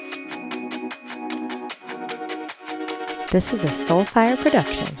This is a Soulfire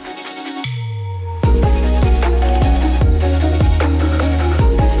production.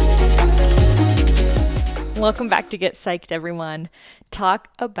 Welcome back to Get Psyched, everyone. Talk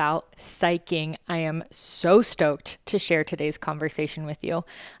about psyching. I am so stoked to share today's conversation with you.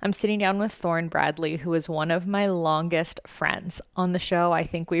 I'm sitting down with Thoren Bradley, who is one of my longest friends on the show. I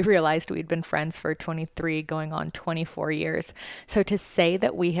think we realized we'd been friends for 23, going on 24 years. So to say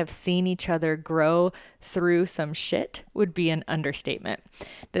that we have seen each other grow through some shit would be an understatement.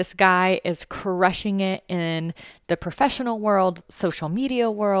 This guy is crushing it in the professional world, social media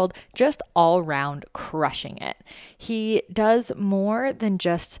world, just all around crushing it. He does more than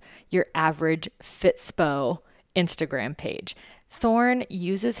just your average Fitspo Instagram page. Thoren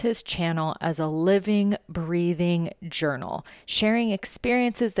uses his channel as a living, breathing journal, sharing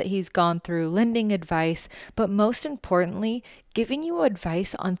experiences that he's gone through, lending advice, but most importantly, giving you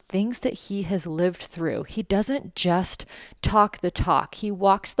advice on things that he has lived through. He doesn't just talk the talk. He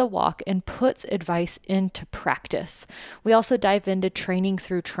walks the walk and puts advice into practice. We also dive into training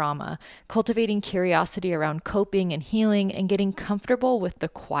through trauma, cultivating curiosity around coping and healing, and getting comfortable with the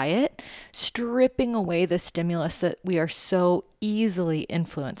quiet, stripping away the stimulus that we are so easily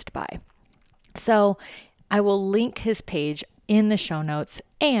influenced by. So I will link his page in the show notes.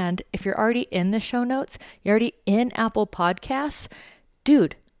 And if you're already in the show notes, you're already in Apple Podcasts,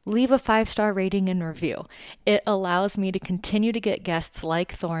 dude, leave a 5-star rating and review. It allows me to continue to get guests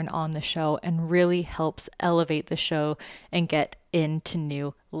like Thoren on the show and really helps elevate the show and get into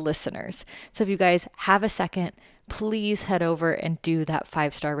new listeners. So if you guys have a second, please head over and do that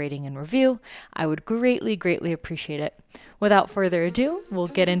 5-star rating and review. I would greatly, greatly appreciate it. Without further ado, we'll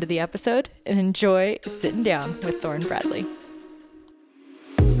get into the episode and enjoy sitting down with Thoren Bradley.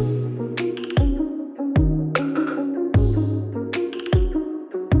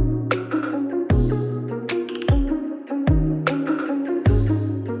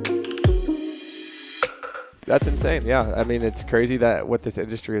 That's insane. Yeah. I mean, it's crazy that what this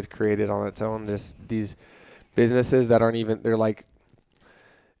industry has created on its own, these businesses that aren't even, they're like,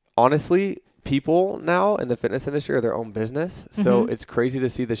 honestly, people now in the fitness industry are their own business. So it's crazy to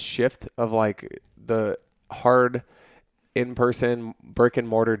see the shift of like the hard in-person brick and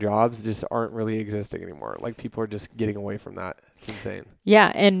mortar jobs just aren't really existing anymore. Like people are just getting away from that. It's insane.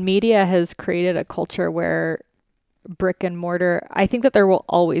 Yeah. And media has created a culture where brick and mortar, I think that there will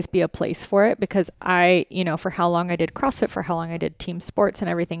always be a place for it because for how long I did CrossFit, for how long I did team sports and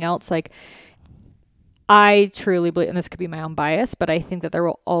everything else, like I truly believe, and this could be my own bias, but I think that there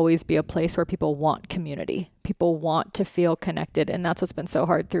will always be a place where people want community. People want to feel connected. And that's what's been so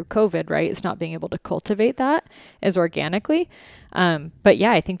hard through COVID, right? It's not being able to cultivate that as organically. But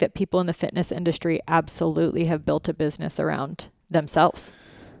yeah, I think that people in the fitness industry absolutely have built a business around themselves.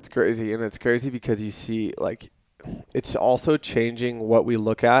 It's crazy. And it's crazy because you see like, it's also changing what we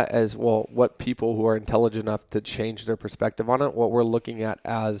look at as well, what people who are intelligent enough to change their perspective on it, what we're looking at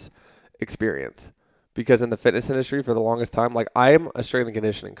as experience. Because in the fitness industry for the longest time, like I am a strength and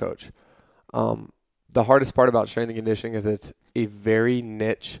conditioning coach. The hardest part about strength and conditioning is it's a very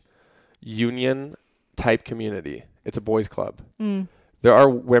niche union type community. It's a boys club. There are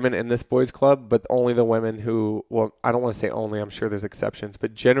women in this boys club, but only the women who, well, I don't want to say only, I'm sure there's exceptions,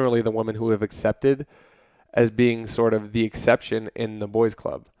 but generally the women who have accepted as being sort of the exception in the boys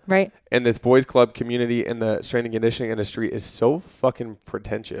club. Right. And this boys club community in the strength and conditioning industry is so fucking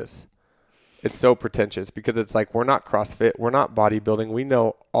pretentious. It's so pretentious because it's like, we're not CrossFit. We're not bodybuilding. We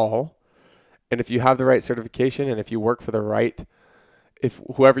know all. And if you have the right certification and if you work for the right, if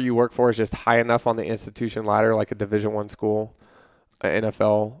whoever you work for is just high enough on the institution ladder, like a Division I school, an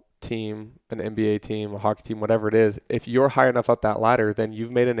NFL team, an NBA team, a hockey team, whatever it is, if you're high enough up that ladder, then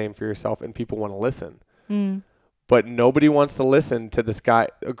you've made a name for yourself and people want to listen. But nobody wants to listen to this guy.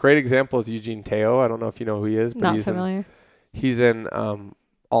 A great example is Eugene Teo. I don't know if you know who he is, but Not familiar. He's in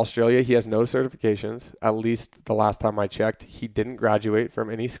Australia. He has no certifications. At least the last time I checked, he didn't graduate from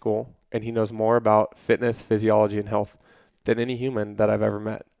any school, and he knows more about fitness, physiology, and health than any human that I've ever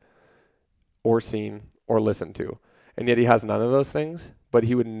met or seen or listened to. And yet he has none of those things, but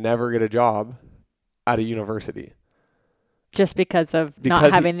he would never get a job at a university. Just because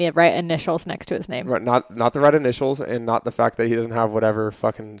not having the right initials next to his name. Right, not the right initials and not the fact that he doesn't have whatever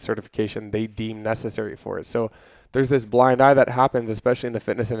fucking certification they deem necessary for it. So there's this blind eye that happens, especially in the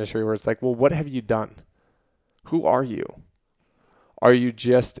fitness industry, where it's like, well, what have you done? Who are you? Are you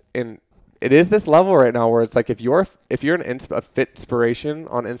just in... It is this level right now where it's like, if you're a fit inspiration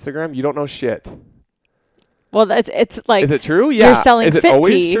on Instagram, you don't know shit. Well, it's like... Is it true? Yeah. You're selling fit tea. Is it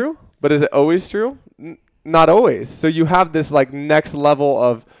always true? But is it always true? Not always. So you have this like next level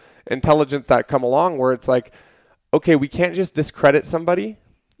of intelligence that come along where it's like, okay, we can't just discredit somebody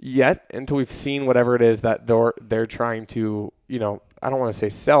yet until we've seen whatever it is that they're trying to, I don't want to say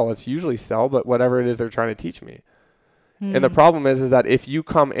sell. It's usually sell, but whatever it is they're trying to teach me. And the problem is that if you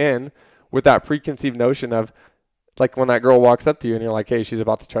come in with that preconceived notion of, like when that girl walks up to you and you're like, hey, she's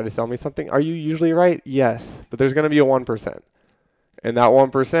about to try to sell me something, are you usually right? Yes. But there's going to be a 1%. And that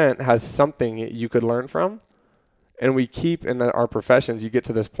 1% has something you could learn from. And we keep in our professions, you get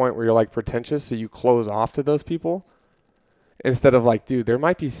to this point where you're like pretentious, so you close off to those people. Instead of like, dude, there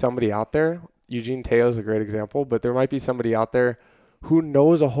might be somebody out there. Eugene Teo is a great example, but there might be somebody out there who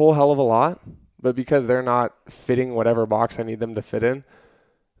knows a whole hell of a lot, but because they're not fitting whatever box I need them to fit in,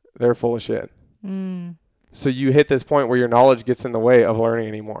 they're full of shit. So you hit this point where your knowledge gets in the way of learning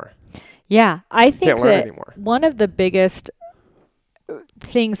anymore. Yeah, I think that anymore. One of the biggest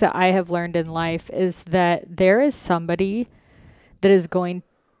things that I have learned in life is that there is somebody that is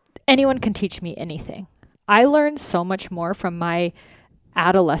anyone can teach me anything. I learn so much more from my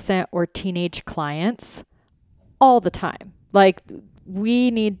adolescent or teenage clients all the time. Like,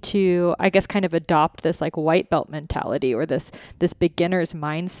 we need to, I guess, kind of adopt this like white belt mentality or this beginner's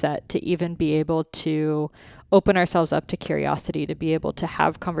mindset to even be able to open ourselves up to curiosity, to be able to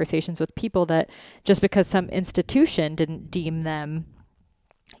have conversations with people that just because some institution didn't deem them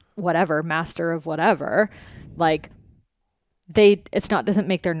whatever, master of whatever, like doesn't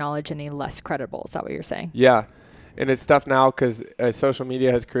make their knowledge any less credible. Is that what you're saying? Yeah. And it's tough now because social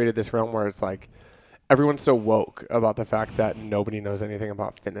media has created this realm where it's like, everyone's so woke about the fact that nobody knows anything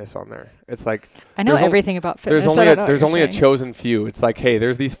about fitness on there. It's like, I know everything about fitness. There's only a chosen few. It's like, hey,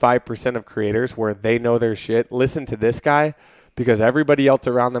 there's these 5% of creators where they know their shit. Listen to this guy because everybody else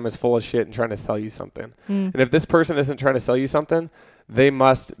around them is full of shit and trying to sell you something. And if this person isn't trying to sell you something, they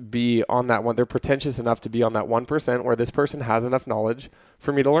must be on that one. They're pretentious enough to be on that 1% where this person has enough knowledge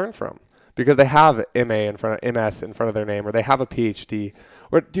for me to learn from because they have MS in front of their name, or they have a PhD.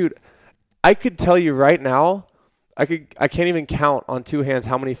 Or, dude, I could tell you right now, I can't even count on two hands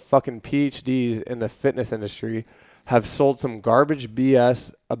how many fucking PhDs in the fitness industry have sold some garbage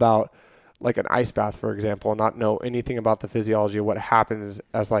BS about like an ice bath, for example, and not know anything about the physiology of what happens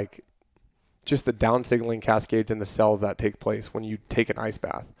as like just the down signaling cascades in the cells that take place when you take an ice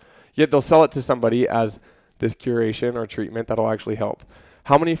bath. Yet they'll sell it to somebody as this curation or treatment that'll actually help.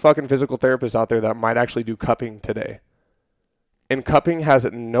 How many fucking physical therapists out there that might actually do cupping today? And cupping has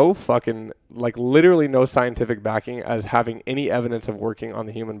no fucking, like literally no scientific backing as having any evidence of working on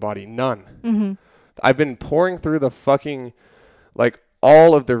the human body. None. I've been pouring through the fucking, like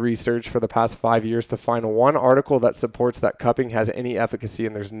all of the research for the past 5 years to find one article that supports that cupping has any efficacy,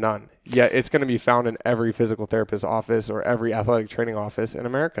 and there's none. Yet it's going to be found in every physical therapist office or every athletic training office in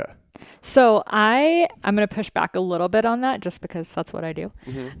America. So I'm going to push back a little bit on that just because that's what I do.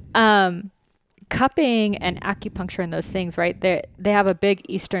 Cupping and acupuncture and those things, right? They have a big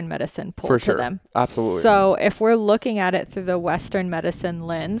Eastern medicine pull to them. Absolutely. So if we're looking at it through the Western medicine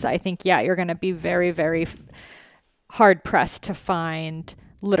lens, I think, yeah, you're going to be very, very hard pressed to find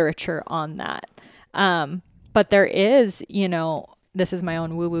literature on that. But there is, this is my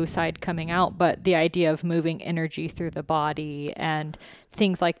own woo-woo side coming out, but the idea of moving energy through the body and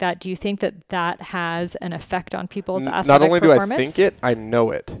things like that. Do you think that has an effect on people's athletic performance? Not only do I think it, I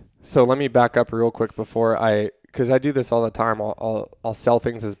know it. So let me back up real quick because I do this all the time. I'll sell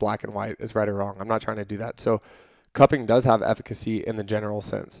things as black and white, as right or wrong. I'm not trying to do that. So cupping does have efficacy in the general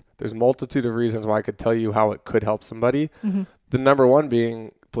sense. There's a multitude of reasons why I could tell you how it could help somebody. The number one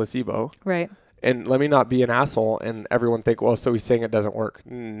being placebo. Right. And let me not be an asshole and everyone think, well, so he's saying it doesn't work.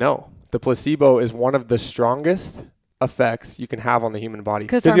 No. The placebo is one of the strongest effects you can have on the human body.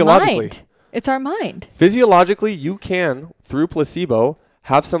 Because it's our mind. It's our mind. Physiologically, you can, through placebo,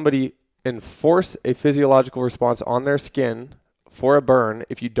 have somebody enforce a physiological response on their skin for a burn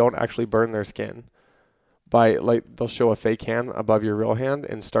if you don't actually burn their skin. By like they'll show a fake hand above your real hand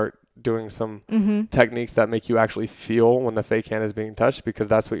and start doing some techniques that make you actually feel when the fake hand is being touched, because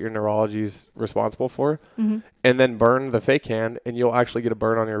that's what your neurology is responsible for. And then burn the fake hand and you'll actually get a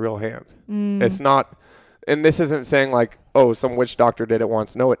burn on your real hand. It's not, and this isn't saying like, oh, some witch doctor did it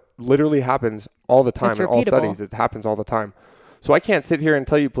once. No, it literally happens all the time in all studies. It happens all the time. So I can't sit here and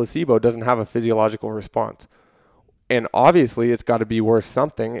tell you placebo doesn't have a physiological response. And obviously it's got to be worth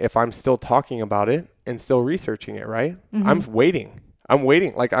something if I'm still talking about it and still researching it, right? I'm waiting.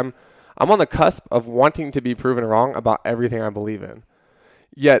 Like I'm on the cusp of wanting to be proven wrong about everything I believe in.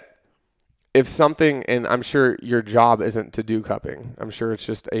 Yet if something, and I'm sure your job isn't to do cupping. I'm sure it's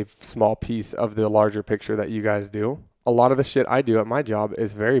just a small piece of the larger picture that you guys do. A lot of the shit I do at my job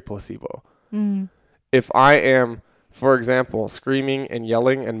is very placebo. If I am For example, screaming and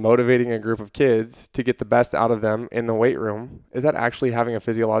yelling and motivating a group of kids to get the best out of them in the weight room, is that actually having a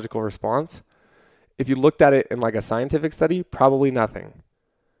physiological response? If you looked at it in like a scientific study, probably nothing.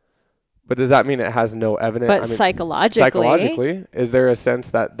 But does that mean it has no evidence? But psychologically, is there a sense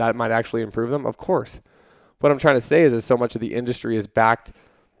that that might actually improve them? Of course. What I'm trying to say is that so much of the industry is backed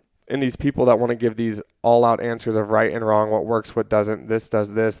in these people that want to give these all-out answers of right and wrong, what works, what doesn't, this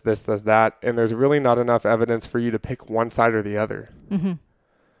does this does that, and there's really not enough evidence for you to pick one side or the other. Mm-hmm.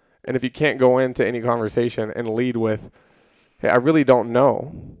 And if you can't go into any conversation and lead with, hey, I really don't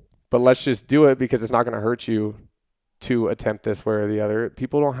know, but let's just do it because it's not going to hurt you to attempt this way or the other.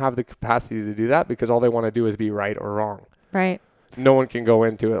 People don't have the capacity to do that because all they want to do is be right or wrong. Right. No one can go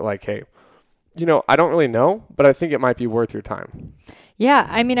into it like, hey, I don't really know, but I think it might be worth your time. Yeah.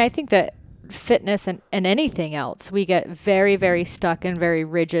 I mean, I think that fitness and anything else, we get very, very stuck and very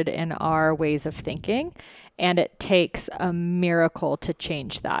rigid in our ways of thinking. And it takes a miracle to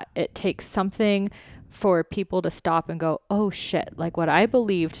change that. It takes something for people to stop and go, oh shit, like what I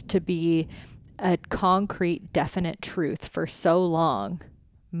believed to be a concrete, definite truth for so long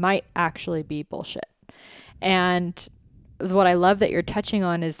might actually be bullshit. And what I love that you're touching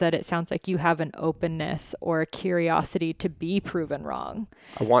on is that it sounds like you have an openness or a curiosity to be proven wrong.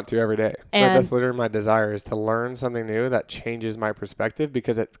 I want to every day. And that's literally my desire, is to learn something new that changes my perspective,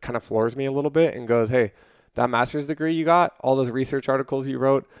 because it kind of floors me a little bit and goes, hey, that master's degree you got, all those research articles you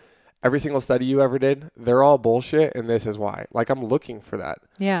wrote, every single study you ever did, they're all bullshit, and this is why. Like, I'm looking for that.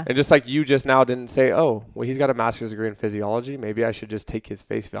 Yeah. And just like you just now didn't say, oh, well, he's got a master's degree in physiology, maybe I should just take his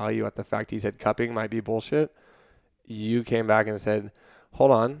face value at the fact he said cupping might be bullshit. You came back and said,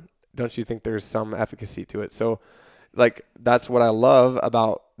 hold on, don't you think there's some efficacy to it? So, like, that's what I love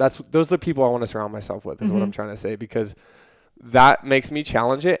about, those are the people I want to surround myself with, is what I'm trying to say, because that makes me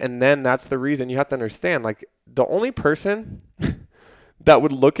challenge it. And then that's the reason you have to understand, like, the only person that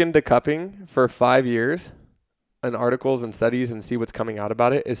would look into cupping for 5 years in articles and studies and see what's coming out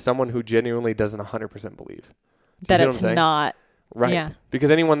about it is someone who genuinely doesn't 100% believe that it's not. Right. Yeah.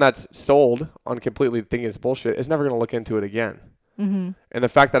 Because anyone that's sold on completely thinking it's bullshit is never going to look into it again. Mm-hmm. And the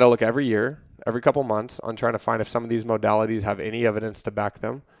fact that I look every year, every couple months, on trying to find if some of these modalities have any evidence to back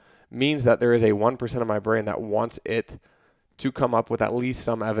them means that there is a 1% of my brain that wants it to come up with at least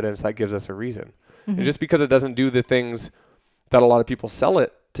some evidence that gives us a reason. Mm-hmm. And just because it doesn't do the things that a lot of people sell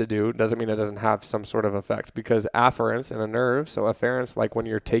it to do doesn't mean it doesn't have some sort of effect, because afferents in a nerve, so afferents, like when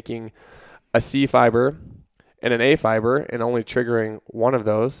you're taking a C fiber and an A fiber and only triggering one of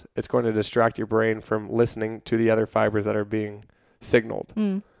those, it's going to distract your brain from listening to the other fibers that are being signaled.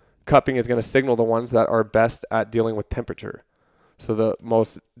 Cupping is going to signal the ones that are best at dealing with temperature. So the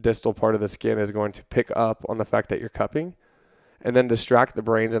most distal part of the skin is going to pick up on the fact that you're cupping, and then distract the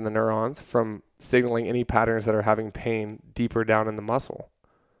brains and the neurons from signaling any patterns that are having pain deeper down in the muscle.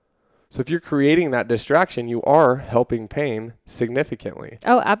 So if you're creating that distraction, you are helping pain significantly.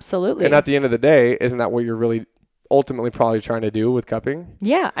 Oh, absolutely. And at the end of the day, isn't that what you're really ultimately probably trying to do with cupping?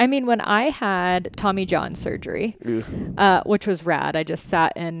 Yeah. I mean, when I had Tommy John surgery, which was rad, I just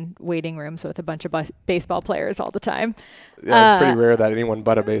sat in waiting rooms with a bunch of baseball players all the time. Yeah, it's pretty rare that anyone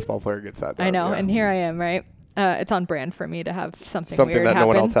but a baseball player gets that done. I know. Yeah. And here I am, right? It's on brand for me to have something weird that happen. no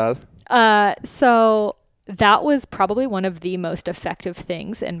one else has. So that was probably one of the most effective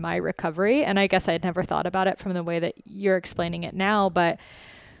things in my recovery. And I guess I had never thought about it from the way that you're explaining it now, but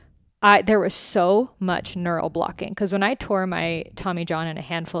there was so much neural blocking, because when I tore my Tommy John and a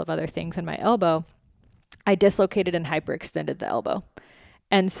handful of other things in my elbow, I dislocated and hyperextended the elbow.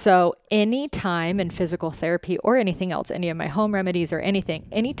 And so any time in physical therapy or anything else, any of my home remedies or anything,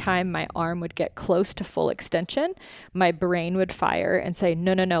 anytime my arm would get close to full extension, my brain would fire and say,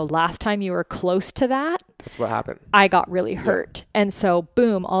 no, last time you were close to that, that's what happened. I got really hurt. Yeah. And so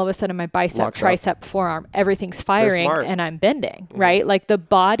boom, all of a sudden my bicep, tricep, forearm, everything's firing and I'm bending, right? Like, the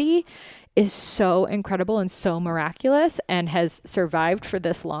body is so incredible and so miraculous and has survived for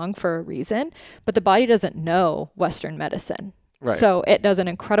this long for a reason, but the body doesn't know Western medicine. Right. So it does an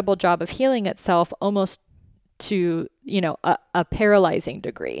incredible job of healing itself, almost to, a paralyzing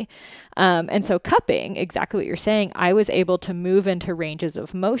degree. And so cupping, exactly what you're saying, I was able to move into ranges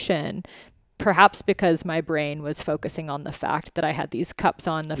of motion, perhaps because my brain was focusing on the fact that I had these cups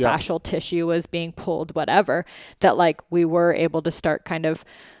on, the fascial tissue was being pulled, whatever, that like we were able to start kind of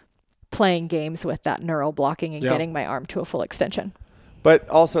playing games with that neural blocking and getting my arm to a full extension. But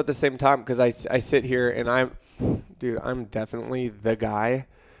also at the same time, because I sit here and I'm definitely the guy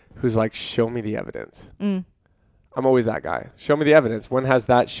who's like, show me the evidence. I'm always that guy. Show me the evidence. When has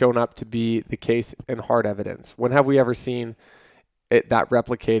that shown up to be the case in hard evidence? When have we ever seen that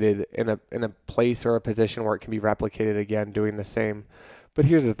replicated in a place or a position where it can be replicated again, doing the same. But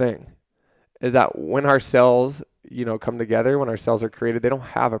here's the thing, is that when our cells, come together, when our cells are created, they don't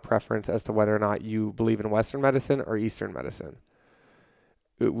have a preference as to whether or not you believe in Western medicine or Eastern medicine.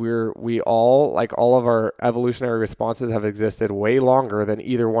 We all, like all of our evolutionary responses have existed way longer than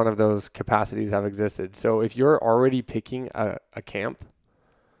either one of those capacities have existed. So if you're already picking a camp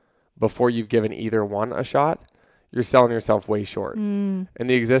before you've given either one a shot, you're selling yourself way short. And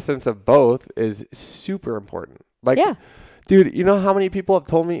the existence of both is super important. Like, yeah. Dude, you know how many people have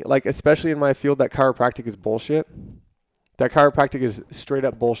told me, like, especially in my field, that chiropractic is bullshit? That chiropractic is straight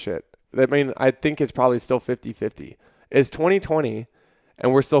up bullshit. I mean, I think it's probably still 50-50. It's 2020,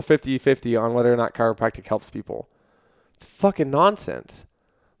 and we're still 50-50 on whether or not chiropractic helps people. It's fucking nonsense.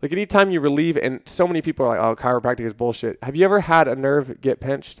 Like, anytime you relieve, and so many people are like, oh, chiropractic is bullshit. Have you ever had a nerve get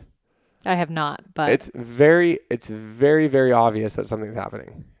pinched? I have not, but it's very, very obvious that something's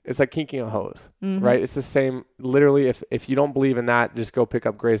happening. It's like kinking a hose, right? It's the same. Literally, if you don't believe in that, just go pick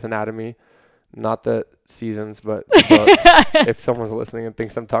up Grey's Anatomy, not the seasons, but if someone's listening and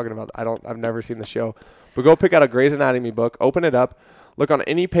thinks I'm talking about, I've never seen the show, but go pick out a Grey's Anatomy book, open it up, look on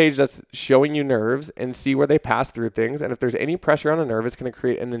any page that's showing you nerves, and see where they pass through things. And if there's any pressure on a nerve, it's going to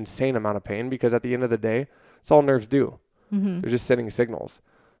create an insane amount of pain, because at the end of the day, that's all nerves do. They're just sending signals.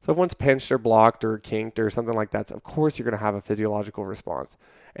 So if one's pinched or blocked or kinked or something like that, of course you're going to have a physiological response.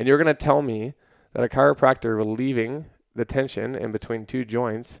 And you're going to tell me that a chiropractor relieving the tension in between two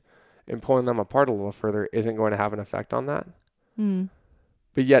joints and pulling them apart a little further isn't going to have an effect on that?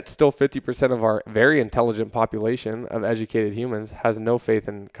 But yet still 50% of our very intelligent population of educated humans has no faith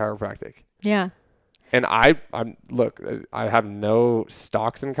in chiropractic. Yeah. And I have no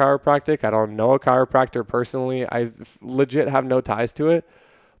stocks in chiropractic. I don't know a chiropractor personally. I legit have no ties to it.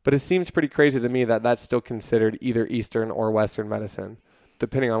 But it seems pretty crazy to me that that's still considered either Eastern or Western medicine,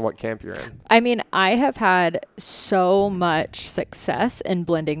 depending on what camp you're in. I mean, I have had so much success in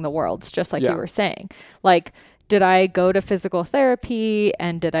blending the worlds, just like you were saying. Like, did I go to physical therapy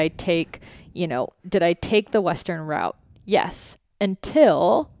and did I take the Western route? Yes,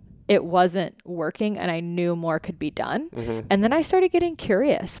 until it wasn't working and I knew more could be done. And then I started getting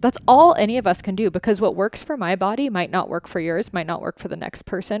curious. That's all any of us can do, because what works for my body might not work for yours, might not work for the next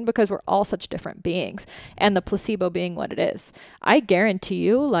person, because we're all such different beings, and the placebo being what it is. I guarantee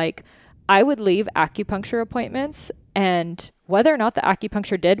you, like, I would leave acupuncture appointments, and whether or not the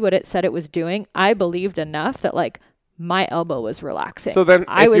acupuncture did what it said it was doing, I believed enough that, like, my elbow was relaxing. So then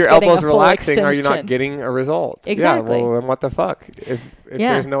if your elbow's relaxing, are you not getting a result? Exactly. Yeah, well, then what the fuck? If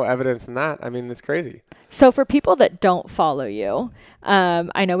there's no evidence in that, I mean, it's crazy. So for people that don't follow you,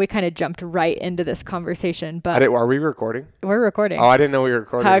 I know we kind of jumped right into this conversation, but are we recording? We're recording. Oh, I didn't know we were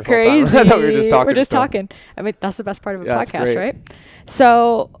recording. How this crazy. Whole time. I thought we were just talking. We're just talking. I mean, that's the best part of a podcast, right?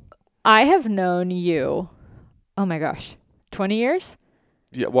 So I have known you, oh my gosh, 20 years?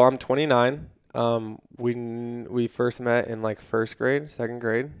 Yeah, well, I'm 29. We first met in like first grade, second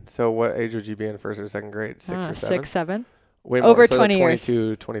grade. So what age would you be in first or second grade? 6 or 7? 6, 7. Way over more. So 20 22,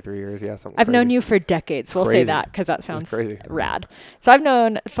 years. 23 years. Yeah, something I've crazy. known you for decades. We'll say that because that sounds rad. So I've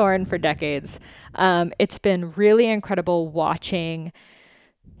known Thoren for decades. It's been really incredible watching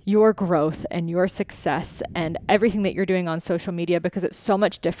your growth and your success and everything that you're doing on social media, because it's so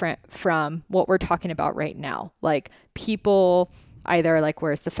much different from what we're talking about right now. Like, people either like,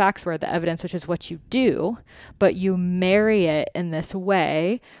 where's the facts, where the evidence, which is what you do, but you marry it in this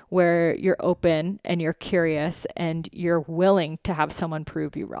way where you're open and you're curious and you're willing to have someone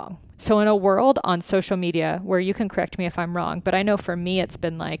prove you wrong. So in a world on social media where you can correct me if I'm wrong, but I know for me, it's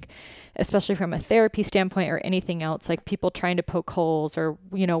been like, especially from a therapy standpoint or anything else, like people trying to poke holes, or,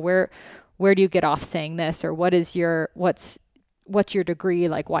 where do you get off saying this? Or what's your degree?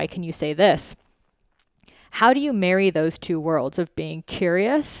 Like, why can you say this? How do you marry those two worlds of being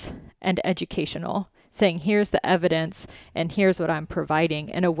curious and educational, saying, here's the evidence and here's what I'm providing,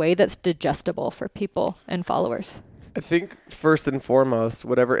 in a way that's digestible for people and followers? I think first and foremost,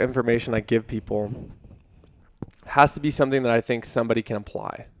 whatever information I give people has to be something that I think somebody can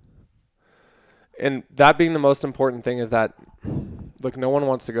apply. And that being the most important thing is that, look, no one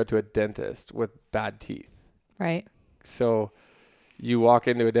wants to go to a dentist with bad teeth. Right. So you walk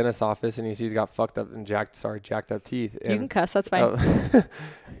into a dentist's office and you see he's got jacked up teeth. And, you can cuss, that's fine.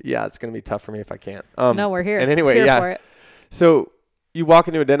 Yeah, it's going to be tough for me if I can't. No, we're here. And anyway, here for it. So you walk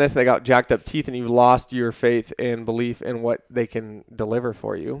into a dentist, they got jacked up teeth, and you've lost your faith and belief in what they can deliver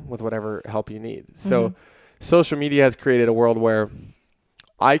for you with whatever help you need. So social media has created a world where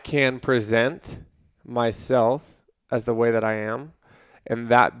I can present myself as the way that I am, and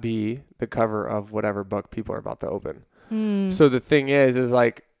that be the cover of whatever book people are about to open. So the thing is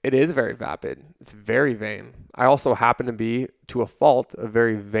like, it is very vapid. It's very vain. I also happen to be, to a fault, a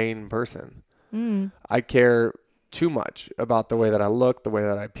very vain person. I care too much about the way that I look, the way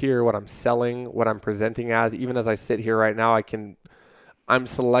that I appear, what I'm selling, what I'm presenting as. Even as I sit here right now, I'm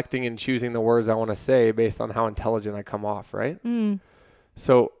selecting and choosing the words I want to say based on how intelligent I come off, right?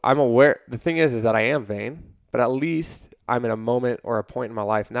 So I'm aware. The thing is that I am vain, but at least I'm in a moment or a point in my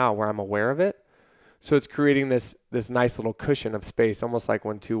life now where I'm aware of it. So it's creating this nice little cushion of space, almost like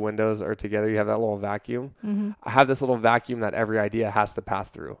when two windows are together, you have that little vacuum. I have this little vacuum that every idea has to pass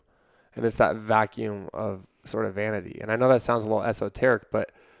through. And it's that vacuum of sort of vanity. And I know that sounds a little esoteric,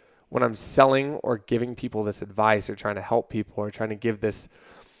 but when I'm selling or giving people this advice or trying to help people or trying to give this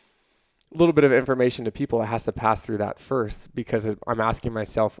little bit of information to people, it has to pass through that first, because I'm asking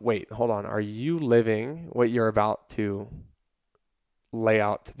myself, wait, hold on. Are you living what you're about to lay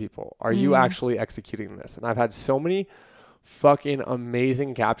out to people? Are you actually executing this? And I've had so many fucking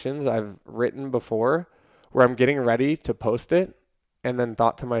amazing captions I've written before where I'm getting ready to post it and then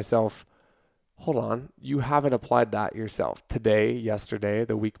thought to myself, hold on, you haven't applied that yourself today, yesterday,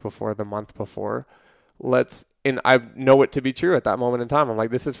 the week before, the month before. And I know it to be true at that moment in time. I'm like,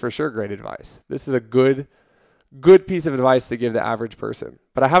 this is for sure great advice. This is a good piece of advice to give the average person,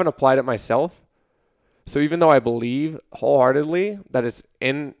 but I haven't applied it myself. So even though I believe wholeheartedly that it's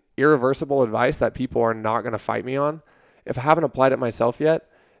irreversible advice that people are not going to fight me on, if I haven't applied it myself yet,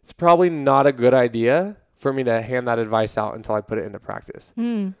 it's probably not a good idea for me to hand that advice out until I put it into practice.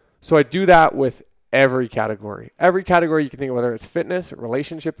 So I do that with every category. Every category you can think of, whether it's fitness,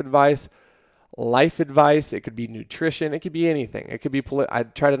 relationship advice, life advice. It could be nutrition. It could be anything. It could be I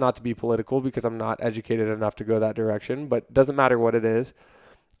try to not to be political because I'm not educated enough to go that direction, but it doesn't matter what it is.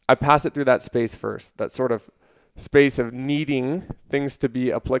 I pass it through that space first, that sort of space of needing things to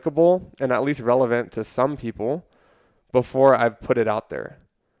be applicable and at least relevant to some people before I've put it out there.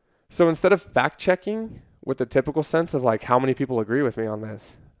 So instead of fact checking with the typical sense of like, how many people agree with me on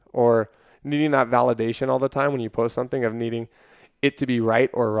this, or needing that validation all the time when you post something of needing it to be right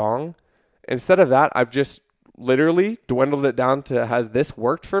or wrong, instead of that, I've just literally dwindled it down to, has this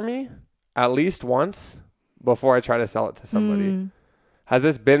worked for me at least once before I try to sell it to somebody? Has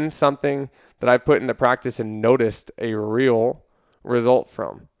this been something that I've put into practice and noticed a real result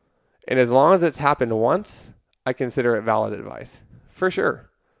from? And as long as it's happened once, I consider it valid advice, for sure.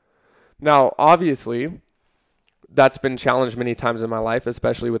 Now, obviously, that's been challenged many times in my life,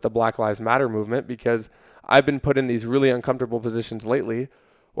 especially with the Black Lives Matter movement, because I've been put in these really uncomfortable positions lately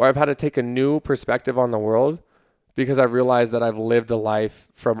where I've had to take a new perspective on the world because I've realized that I've lived a life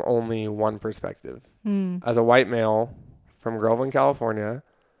from only one perspective. As a white male from Groveland, California,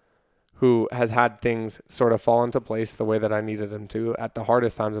 who has had things sort of fall into place the way that I needed them to at the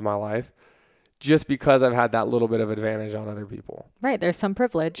hardest times of my life, just because I've had that little bit of advantage on other people. Right. There's some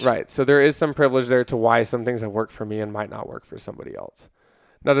privilege. Right. So there is some privilege there to why some things have worked for me and might not work for somebody else.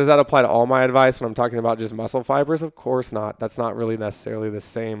 Now, does that apply to all my advice when I'm talking about just muscle fibers? Of course not. That's not really necessarily the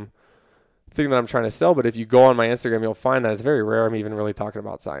same thing that I'm trying to sell. But if you go on my Instagram, you'll find that it's very rare I'm even really talking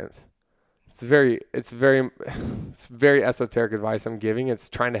about science. It's very esoteric advice I'm giving. It's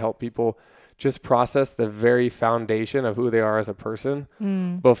trying to help people just process the very foundation of who they are as a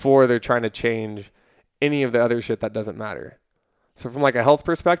person before they're trying to change any of the other shit that doesn't matter. So from like a health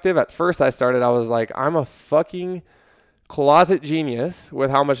perspective, at first I was like, I'm a fucking closet genius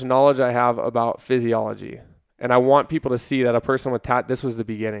with how much knowledge I have about physiology. And I want people to see that a person with this was the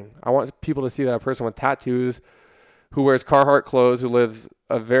beginning. I want people to see that a person with tattoos, who wears Carhartt clothes, who lives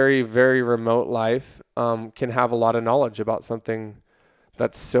a very, very remote life, can have a lot of knowledge about something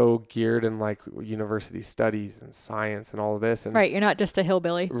that's so geared in like university studies and science and all of this. And right. You're not just a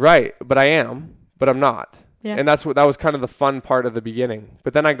hillbilly. Right. But I am, but I'm not. Yeah. And that was kind of the fun part of the beginning.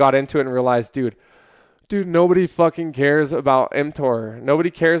 But then I got into it and realized, dude, nobody fucking cares about mTOR.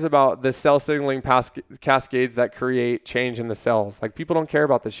 Nobody cares about the cell signaling cascades that create change in the cells. Like, people don't care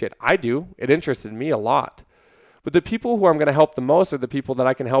about this shit. I do. It interested me a lot. But the people who I'm going to help the most are the people that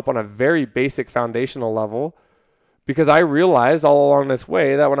I can help on a very basic foundational level, because I realized all along this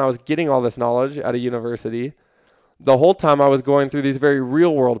way that when I was getting all this knowledge at a university, the whole time I was going through these very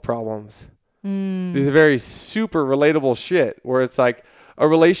real world problems, these very super relatable shit where it's like a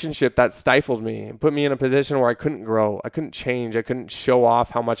relationship that stifled me and put me in a position where I couldn't grow. I couldn't change. I couldn't show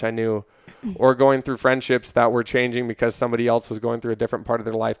off how much I knew, or going through friendships that were changing because somebody else was going through a different part of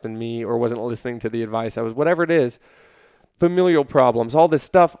their life than me, or wasn't listening to the advice I was, whatever it is, familial problems, all this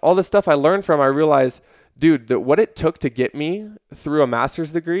stuff I learned from. I realized, dude, that what it took to get me through a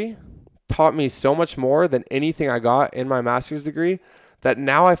master's degree taught me so much more than anything I got in my master's degree, that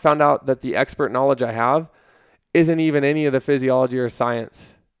now I found out that the expert knowledge I have isn't even any of the physiology or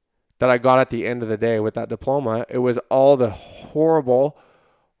science that I got at the end of the day with that diploma. It was all the horrible,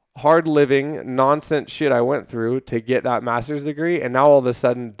 hard living, nonsense shit I went through to get that master's degree. And now all of a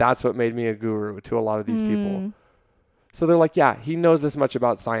sudden, that's what made me a guru to a lot of these people. So they're like, yeah, he knows this much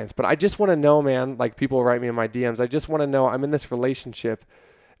about science, but I just want to know, man, like people write me in my DMs. I just want to know, I'm in this relationship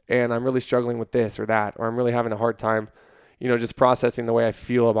and I'm really struggling with this or that, or I'm really having a hard time, just processing the way I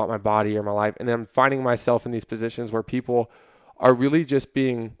feel about my body or my life. And I'm finding myself in these positions where people are really just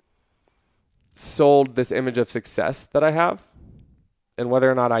being sold this image of success that I have. And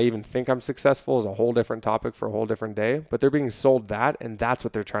whether or not I even think I'm successful is a whole different topic for a whole different day, but they're being sold that, and that's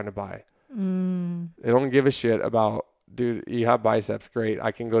what they're trying to buy. They don't give a shit about, dude, you have biceps, great.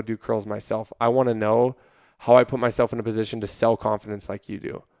 I can go do curls myself. I want to know how I put myself in a position to sell confidence like you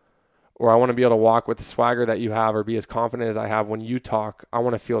do. Or I want to be able to walk with the swagger that you have or be as confident as I have when you talk. I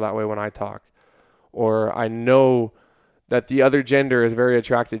want to feel that way when I talk. Or I know that the other gender is very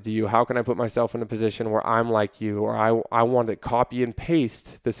attracted to you. How can I put myself in a position where I'm like you? Or I want to copy and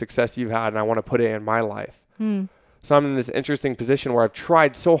paste the success you've had and I want to put it in my life. So I'm in this interesting position where I've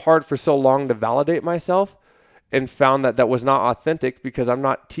tried so hard for so long to validate myself and found that was not authentic because I'm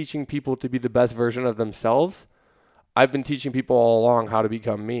not teaching people to be the best version of themselves. I've been teaching people all along how to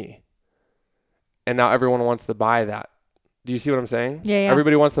become me. And now everyone wants to buy that. Do you see what I'm saying? Yeah.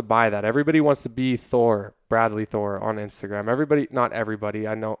 Everybody wants to buy that. Everybody wants to be Bradley Thor on Instagram. Not everybody.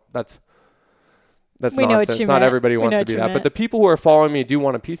 I know that's nonsense. Not everybody wants to be that. But the people who are following me do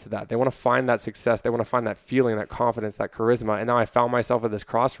want a piece of that. They want to find that success. They want to find that feeling, that confidence, that charisma. And now I found myself at this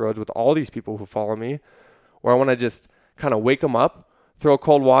crossroads with all these people who follow me where I want to just kind of wake them up, throw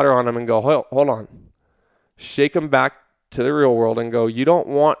cold water on them and go, hold on. Shake them back to the real world and go, you don't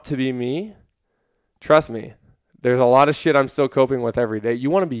want to be me? Trust me. There's a lot of shit I'm still coping with every day.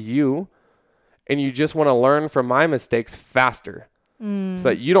 You want to be you, and you just want to learn from my mistakes faster so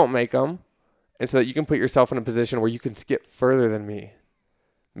that you don't make them and so that you can put yourself in a position where you can skip further than me.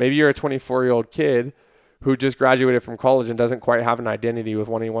 Maybe you're a 24-year-old kid who just graduated from college and doesn't quite have an identity with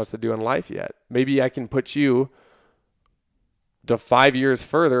what he wants to do in life yet. Maybe I can put you to 5 years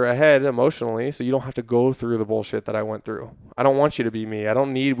further ahead emotionally so you don't have to go through the bullshit that I went through. I don't want you to be me.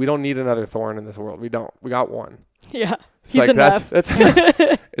 We don't need another Thoren in this world. We don't. We got one. Yeah. It's like enough. That's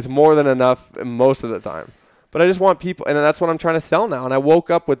it's more than enough most of the time. But I just want people, and that's what I'm trying to sell now. And I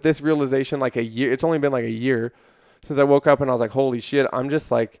woke up with this realization like a year. It's only been like a year since I woke up and I was like, holy shit, I'm just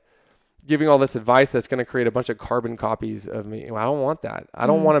like giving all this advice that's going to create a bunch of carbon copies of me. I don't want that. I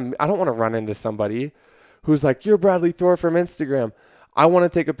don't want to run into somebody who's like, you're Bradley Thor from Instagram. I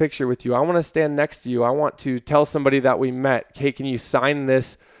want to take a picture with you. I want to stand next to you. I want to tell somebody that we met, hey, can you sign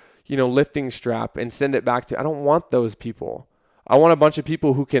this, lifting strap and send it back to, I don't want those people. I want a bunch of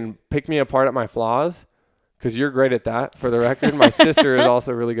people who can pick me apart at my flaws, because you're great at that, for the record. My sister is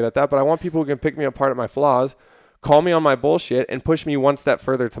also really good at that, but I want people who can pick me apart at my flaws, call me on my bullshit, and push me one step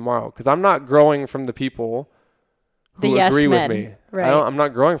further tomorrow, because I'm not growing from the people who agree with me. Right. I'm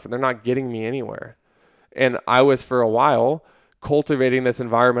not growing from, they're not getting me anywhere. And I was, for a while, cultivating this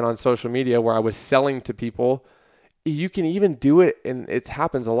environment on social media where I was selling to people. You can even do it, and it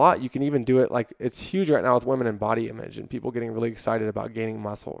happens a lot. You can even do it, like it's huge right now with women and body image and people getting really excited about gaining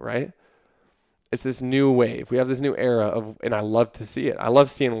muscle, right? It's this new wave. We have this new era of, and I love to see it. I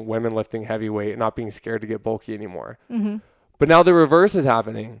love seeing women lifting heavyweight and not being scared to get bulky anymore. But now the reverse is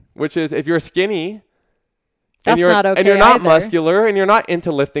happening, which is if you're skinny, that's not okay. And you're not either. muscular and you're not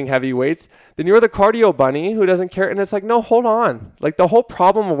into lifting heavy weights, then you're the cardio bunny who doesn't care. And it's like, no, hold on. Like the whole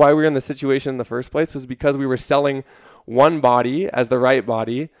problem of why we were in the situation in the first place was because we were selling one body as the right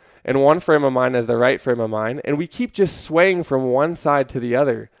body and one frame of mind as the right frame of mind. And we keep just swaying from one side to the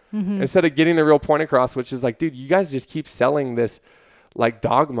other instead of getting the real point across, which is like, dude, you guys just keep selling this like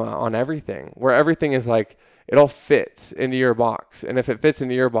dogma on everything where everything is like, it all fits into your box. And if it fits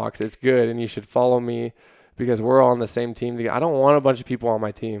into your box, it's good. And you should follow me, because we're all on the same team together. I don't want a bunch of people on my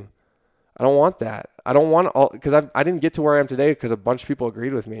team. I don't want that. I don't want all, because I didn't get to where I am today because a bunch of people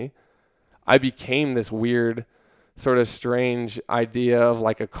agreed with me. I became this weird sort of strange idea of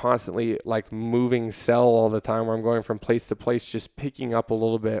like a constantly like moving cell all the time where I'm going from place to place, just picking up a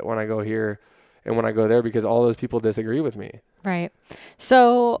little bit when I go here and when I go there because all those people disagree with me. Right.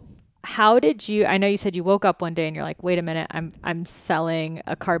 So how did you, I know you said you woke up one day and you're like, wait a minute, I'm selling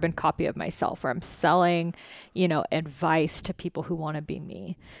a carbon copy of myself, or I'm selling, advice to people who want to be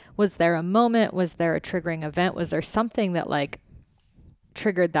me. Was there a moment? Was there a triggering event? Was there something that like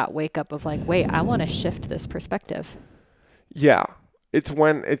triggered that wake up of like, wait, I want to shift this perspective? Yeah. It's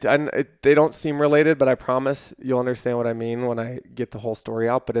when they don't seem related, but I promise you'll understand what I mean when I get the whole story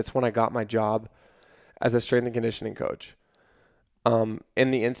out. But it's when I got my job as a strength and conditioning coach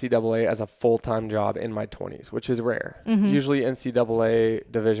in the NCAA as a full-time job in my 20s, which is rare. Usually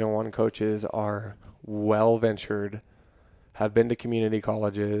NCAA Division I coaches are well-ventured, have been to community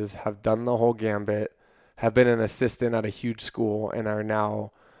colleges, have done the whole gambit, have been an assistant at a huge school, and are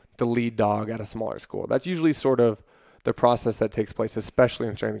now the lead dog at a smaller school. That's usually sort of the process that takes place, especially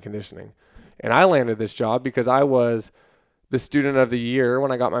in strength and conditioning. And I landed this job because I was the student of the year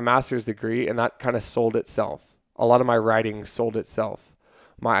when I got my master's degree, and that kind of sold itself. A lot of my writing sold itself.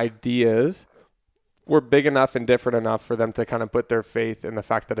 My ideas were big enough and different enough for them to kind of put their faith in the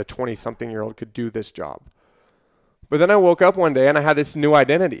fact that a 20-something-year-old could do this job. But then I woke up one day and I had this new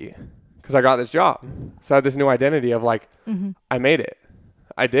identity because I got this job. So I had this new identity of like, I made it.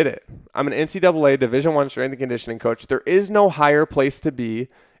 I did it. I'm an NCAA Division I strength and conditioning coach. There is no higher place to be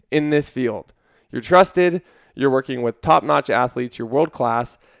in this field. You're trusted. You're working with top-notch athletes. You're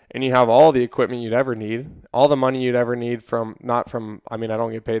world-class. And you have all the equipment you'd ever need, all the money you'd ever need I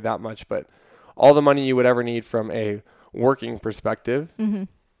don't get paid that much, but all the money you would ever need from a working perspective.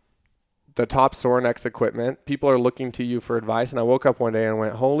 The top Thoren equipment. People are looking to you for advice. And I woke up one day and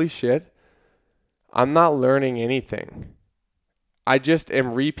went, holy shit, I'm not learning anything. I just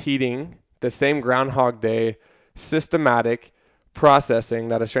am repeating the same Groundhog Day systematic processing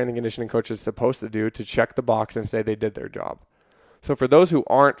that a strength and conditioning coach is supposed to do to check the box and say they did their job. So for those who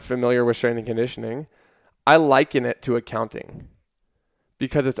aren't familiar with strength and conditioning, I liken it to accounting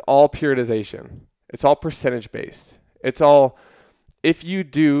because it's all periodization. It's all percentage based. It's all, if you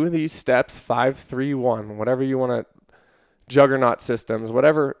do these steps, 5, 3, 1, whatever you want to, juggernaut systems,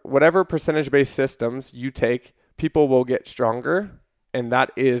 whatever percentage based systems you take, people will get stronger. And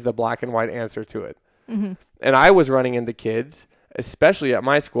that is the black and white answer to it. And I was running into kids, especially at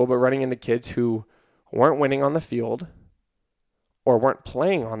my school, but running into kids who weren't winning on the field or weren't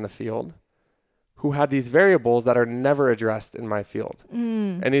playing on the field, who had these variables that are never addressed in my field.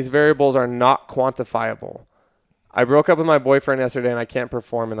 And these variables are not quantifiable. I broke up with my boyfriend yesterday and I can't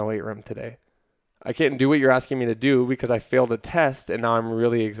perform in the weight room today. I can't do what you're asking me to do because I failed a test and now I'm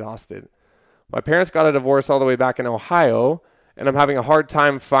really exhausted. My parents got a divorce all the way back in Ohio and I'm having a hard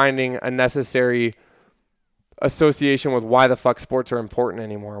time finding a necessary association with why the fuck sports are important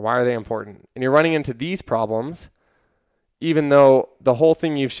anymore. Why are they important? And you're running into these problems even though the whole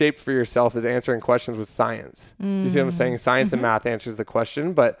thing you've shaped for yourself is answering questions with science. You see what I'm saying? Science and math answers the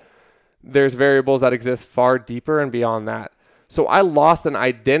question, but there's variables that exist far deeper and beyond that. So I lost an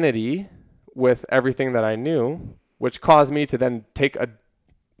identity with everything that I knew, which caused me to then take a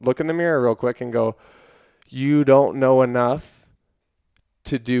look in the mirror real quick and go, you don't know enough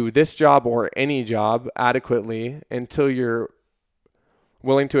to do this job or any job adequately until you're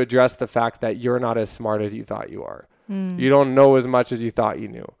willing to address the fact that you're not as smart as you thought you are. You don't know as much as you thought you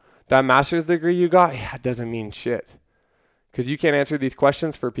knew. That master's degree you got, it doesn't mean shit. Because you can't answer these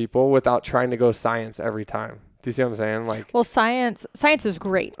questions for people without trying to go science every time. Do you see what I'm saying? Well, science is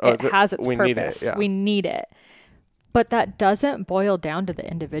great. It has its purpose. We need it. But that doesn't boil down to the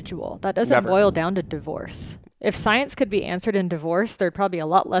individual. That doesn't boil down to divorce. If science could be answered in divorce, there'd probably be a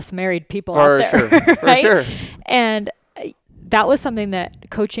lot less married people out there. Right? For sure. And that was something that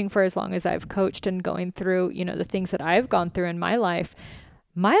coaching for as long as I've coached and going through, the things that I've gone through in my life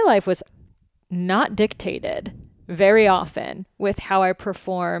was not dictated very often with how I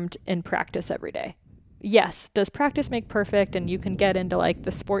performed in practice every day. Yes, does practice make perfect? And you can get into like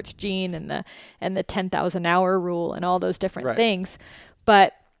the sports gene and the 10,000 hour rule and all those different things.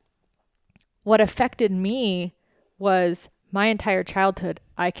 But what affected me was my entire childhood.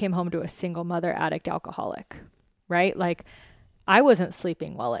 I came home to a single mother addict alcoholic, right? Like I wasn't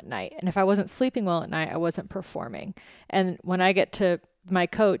sleeping well at night. And if I wasn't sleeping well at night, I wasn't performing. And when I get to my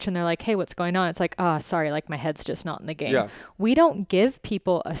coach and they're like, hey, what's going on? It's like, sorry, like my head's just not in the game. Yeah. We don't give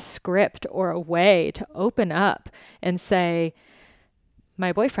people a script or a way to open up and say,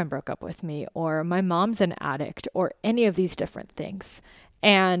 my boyfriend broke up with me, or my mom's an addict, or any of these different things.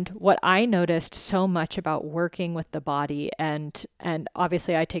 And what I noticed so much about working with the body, and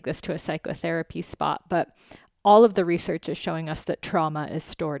obviously I take this to a psychotherapy spot, but all of the research is showing us that trauma is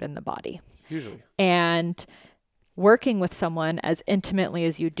stored in the body. Usually. And working with someone as intimately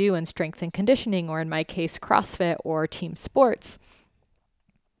as you do in strength and conditioning, or in my case, CrossFit or team sports,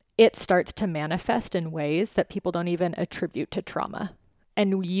 it starts to manifest in ways that people don't even attribute to trauma.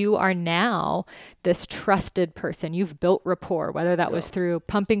 And you are now this trusted person. You've built rapport, whether that was through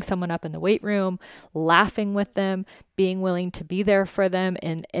pumping someone up in the weight room, laughing with them, being willing to be there for them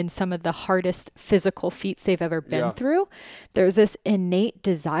in some of the hardest physical feats they've ever been through. There's this innate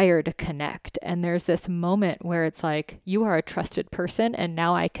desire to connect. And there's this moment where it's like, you are a trusted person. And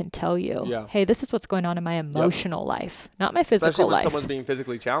now I can tell you, hey, this is what's going on in my emotional life, not my physical Especially when life. someone's being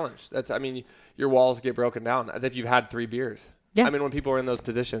physically challenged. Your walls get broken down as if you've had 3 beers. Yeah. I mean, when people are in those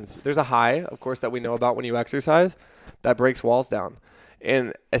positions, there's a high, of course, that we know about when you exercise that breaks walls down.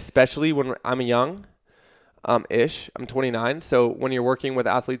 And especially when I'm young, I'm 29. So when you're working with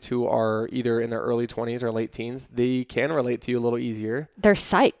athletes who are either in their early 20s or late teens, they can relate to you a little easier. They're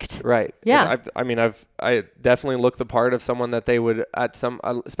psyched. Right. Yeah. I definitely look the part of someone that they would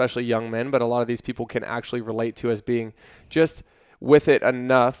especially young men, but a lot of these people can actually relate to as being just with it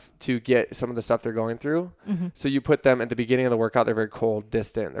enough to get some of the stuff they're going through. Mm-hmm. So you put them at the beginning of the workout, they're very cold,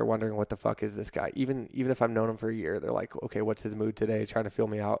 distant. They're wondering, what the fuck is this guy? Even if I've known him for a year, they're like, okay, what's his mood today? Trying to feel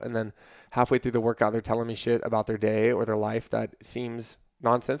me out. And then halfway through the workout, they're telling me shit about their day or their life that seems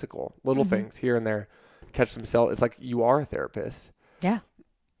nonsensical. Little things here and there. Catch themselves. It's like, you are a therapist. Yeah.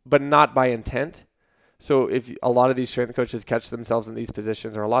 But not by intent. So if a lot of these strength coaches catch themselves in these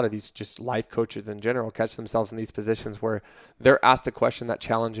positions, or a lot of these just life coaches in general catch themselves in these positions where they're asked a question that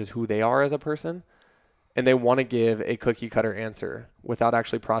challenges who they are as a person, and they want to give a cookie cutter answer without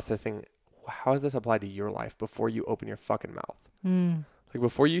actually processing, how does this apply to your life before you open your fucking mouth? Like,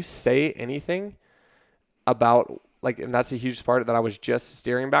 before you say anything about, like, and that's a huge part that I was just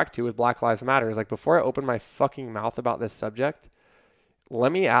steering back to with Black Lives Matter, is like, before I open my fucking mouth about this subject,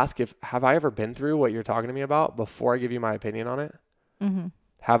 let me ask, have I ever been through what you're talking to me about before I give you my opinion on it? Mm-hmm.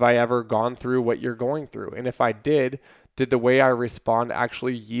 Have I ever gone through what you're going through? And if I did the way I respond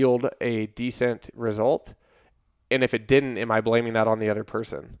actually yield a decent result? And if it didn't, am I blaming that on the other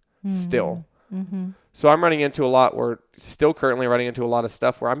person still? Mm-hmm. So I'm currently running into a lot of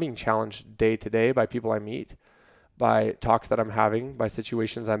stuff where I'm being challenged day to day by people I meet, by talks that I'm having, by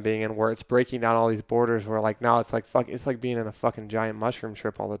situations I'm being in, where it's breaking down all these borders where, like, now it's like, it's like being in a fucking giant mushroom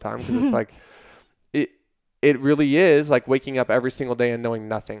trip all the time. Cause it's like, it really is like waking up every single day and knowing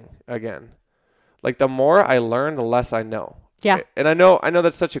nothing again. Like, the more I learn, the less I know. Yeah. And I know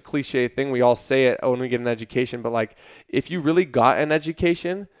that's such a cliche thing. We all say it when we get an education, but like, if you really got an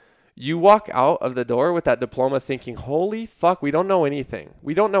education, you walk out of the door with that diploma thinking, holy fuck, we don't know anything.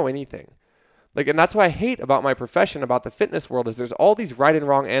 We don't know anything. Like, and that's what I hate about my profession, about the fitness world, is there's all these right and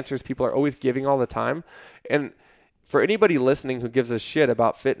wrong answers people are always giving all the time. And for anybody listening who gives a shit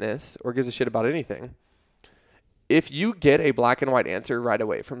about fitness or gives a shit about anything, if you get a black and white answer right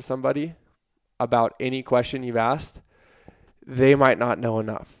away from somebody about any question you've asked, they might not know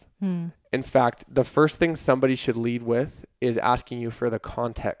enough. In fact, the first thing somebody should lead with is asking you for the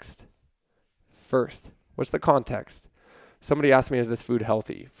context first. What's the context? Somebody asked me, is this food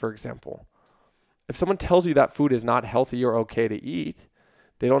healthy, for example? If someone tells you that food is not healthy or okay to eat,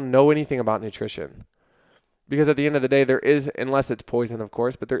 they don't know anything about nutrition. Because at the end of the day, there is, unless it's poison, of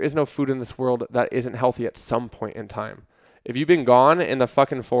course, but there is no food in this world that isn't healthy at some point in time. If you've been gone in the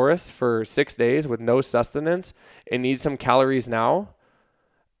fucking forest for 6 days with no sustenance and need some calories now,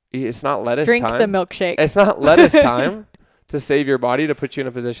 it's not lettuce time. Drink the milkshake. It's not lettuce time to save your body, to put you in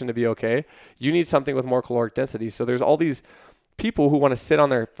a position to be okay. You need something with more caloric density. So there's all these people who want to sit on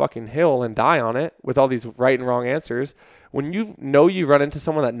their fucking hill and die on it with all these right and wrong answers. When you run into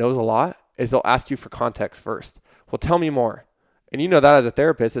someone that knows a lot, is they'll ask you for context first. Well, tell me more. And you know that as a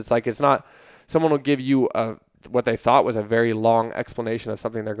therapist, it's like, it's not, someone will give you what they thought was a very long explanation of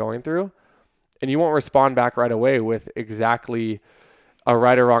something they're going through, and you won't respond back right away with exactly a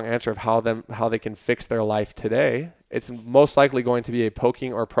right or wrong answer of how they can fix their life today. It's most likely going to be a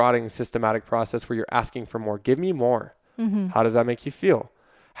poking or prodding systematic process where you're asking for more. Give me more. Mm-hmm. How does that make you feel?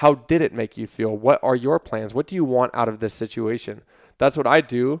 How did it make you feel? What are your plans? What do you want out of this situation? That's what I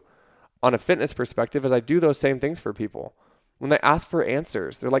do on a fitness perspective, is I do those same things for people. When they ask for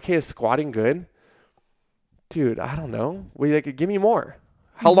answers, they're like, hey, is squatting good? Dude, I don't know. Give me more.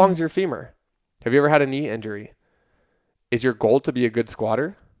 How long's your femur? Have you ever had a knee injury? Is your goal to be a good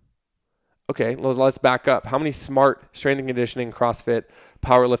squatter? Okay, let's back up. How many smart strength and conditioning, CrossFit,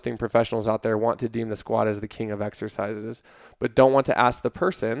 powerlifting professionals out there want to deem the squat as the king of exercises, but don't want to ask the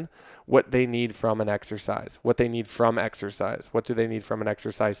person what they need from an exercise, what they need from exercise, what do they need from an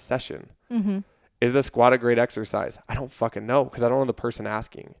exercise session? Mm-hmm. Is the squat a great exercise? I don't fucking know, because I don't know the person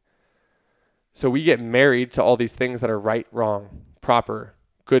asking. So we get married to all these things that are right, wrong, proper,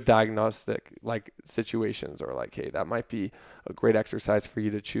 good diagnostic like situations, or like, hey, that might be a great exercise for you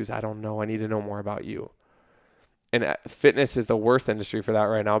to choose. I don't know. I need to know more about you. And fitness is the worst industry for that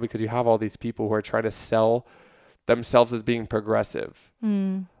right now, because you have all these people who are trying to sell themselves as being progressive.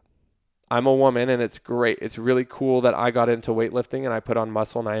 I'm a woman, and it's great. It's really cool that I got into weightlifting and I put on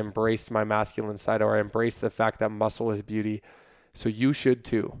muscle and I embraced my masculine side, or I embraced the fact that muscle is beauty. So you should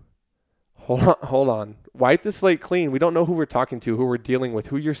too. Hold on. Wipe the slate clean. We don't know who we're talking to, who we're dealing with,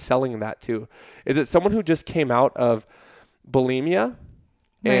 who you're selling that to. Is it someone who just came out of bulimia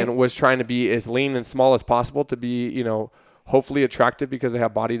and was trying to be as lean and small as possible to be, you know, hopefully attractive because they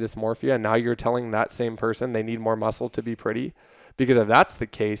have body dysmorphia, and now you're telling that same person they need more muscle to be pretty? Because if that's the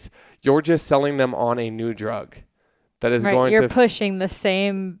case, you're just selling them on a new drug that is going to... You're pushing the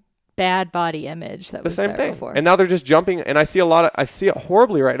same bad body image that was there before. And now they're just jumping. And I see it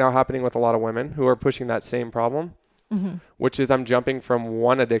horribly right now happening with a lot of women who are pushing that same problem, which is I'm jumping from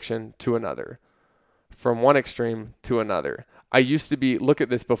one addiction to another, from one extreme to another. I used to be, look at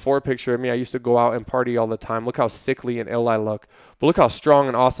this before picture of me. I used to go out and party all the time. Look how sickly and ill I look. But look how strong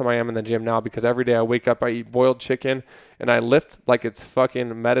and awesome I am in the gym now, because every day I wake up, I eat boiled chicken and I lift like it's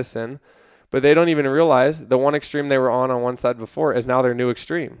fucking medicine. But they don't even realize the one extreme they were on one side before is now their new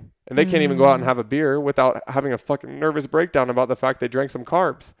extreme. And they can't even go out and have a beer without having a fucking nervous breakdown about the fact they drank some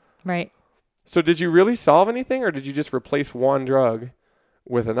carbs. Right. So did you really solve anything, or did you just replace one drug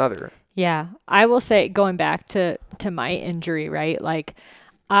with another? Yeah. I will say, going back to my injury, right? Like,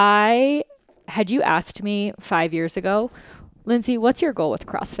 had you asked me 5 years ago, Lindsay, what's your goal with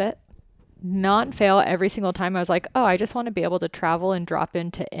CrossFit? Not fail every single time. I was like, oh, I just want to be able to travel and drop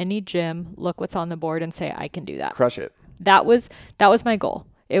into any gym, look what's on the board, and say I can do that. Crush it. That was my goal.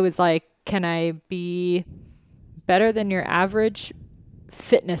 It was like, can I be better than your average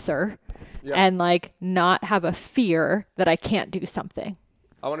fitnesser and like not have a fear that I can't do something?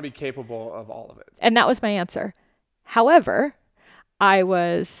 I want to be capable of all of it. And that was my answer. However, I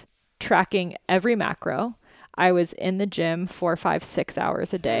was tracking every macro. I was in the gym 4, 5, 6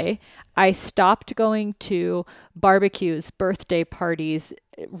 hours a day. I stopped going to barbecues, birthday parties,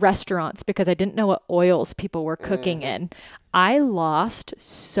 restaurants, because I didn't know what oils people were cooking in. I lost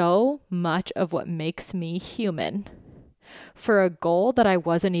so much of what makes me human for a goal that I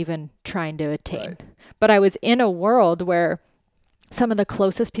wasn't even trying to attain. Right. But I was in a world where some of the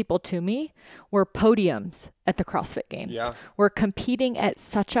closest people to me were podiums at the CrossFit Games. Yeah. We're competing at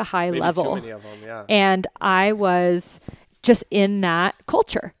such a high level. Too many of them, yeah. And I was just in that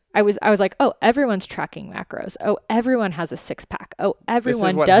culture. I was like, oh, everyone's tracking macros. Oh, everyone has a 6-pack. Oh,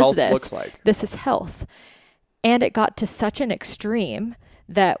 everyone does this. Looks like. This is health. And it got to such an extreme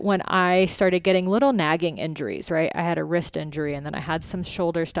that when I started getting little nagging injuries, right? I had a wrist injury and then I had some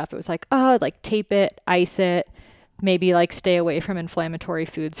shoulder stuff. It was like, oh, like tape it, ice it. Maybe like stay away from inflammatory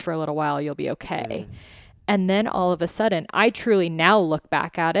foods for a little while. You'll be okay. And then all of a sudden, I truly now look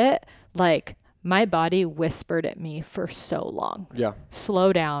back at it like my body whispered at me for so long. Yeah.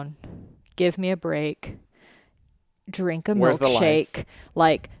 Slow down. Give me a break. Drink a milkshake.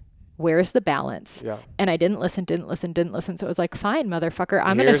 Like, where's the balance? Yeah. And I didn't listen. So it was like, fine, motherfucker.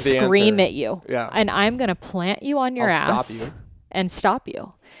 I'm going to scream at you. Yeah. And I'm going to plant you on your ass and stop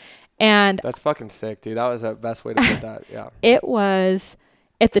you. And that's fucking sick, dude. That was the best way to put that. Yeah. It was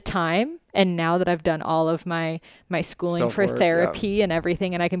at the time. And now that I've done all of my schooling for therapy and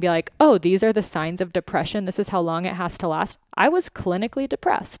everything, and I can be like, oh, these are the signs of depression. This is how long it has to last. I was clinically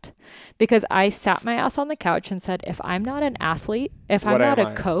depressed because I sat my ass on the couch and said, if I'm not an athlete, if I'm not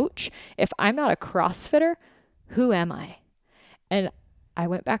a coach, if I'm not a CrossFitter, who am I? And I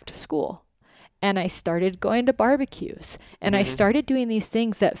went back to school. And I started going to barbecues and I started doing these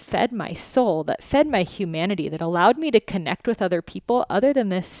things that fed my soul, that fed my humanity, that allowed me to connect with other people other than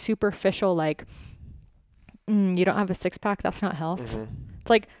this superficial, like, you don't have a 6-pack. That's not health.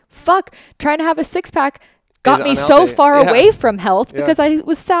 It's like, fuck, trying to have a 6-pack got me so far away from health because I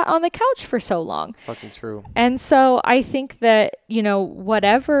was sat on the couch for so long. Fucking true. And so I think that, you know,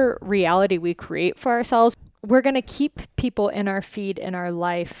 whatever reality we create for ourselves, we're going to keep people in our feed in our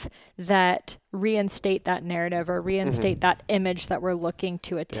life that reinstate that narrative or reinstate that image that we're looking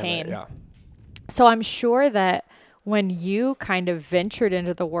to attain. Yeah. So I'm sure that when you kind of ventured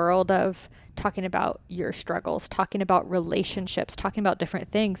into the world of talking about your struggles, talking about relationships, talking about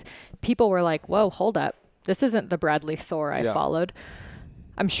different things, people were like, whoa, hold up. This isn't the Bradley Thor I followed.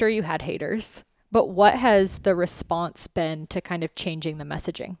 I'm sure you had haters, but what has the response been to kind of changing the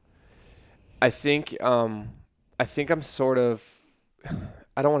messaging? I think I'm sort of,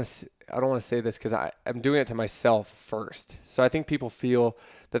 I don't want to say this because I'm doing it to myself first. So I think people feel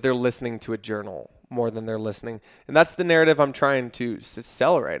that they're listening to a journal more than they're listening. And that's the narrative I'm trying to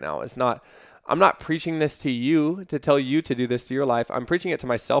sell right now. I'm not preaching this to you to tell you to do this to your life. I'm preaching it to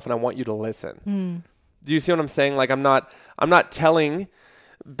myself and I want you to listen. Do you see what I'm saying? Like, I'm not telling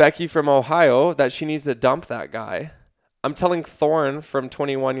Becky from Ohio that she needs to dump that guy. I'm telling Thoren from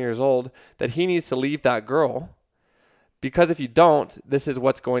 21 years old that he needs to leave that girl, because if you don't, this is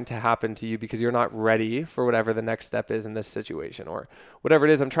what's going to happen to you, because you're not ready for whatever the next step is in this situation, or whatever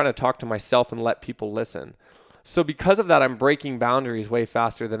it is. I'm trying to talk to myself and let people listen. So because of that, I'm breaking boundaries way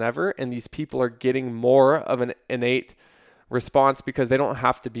faster than ever. And these people are getting more of an innate response because they don't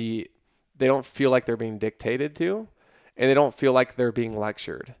feel like they're being dictated to, and they don't feel like they're being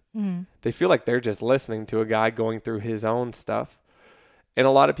lectured. They feel like they're just listening to a guy going through his own stuff. And a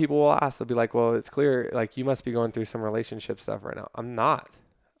lot of people will ask, they'll be like, well, it's clear, like, you must be going through some relationship stuff right now. I'm not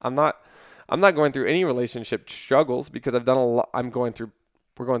going through any relationship struggles, because I've done a lot. We're going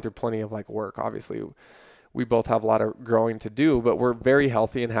through plenty of like work. Obviously, we both have a lot of growing to do, but we're very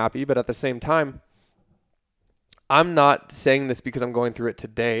healthy and happy. But at the same time, I'm not saying this because I'm going through it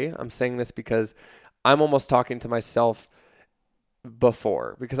today. I'm saying this because I'm almost talking to myself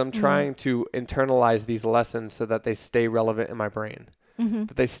before, because I'm trying to internalize these lessons so that they stay relevant in my brain,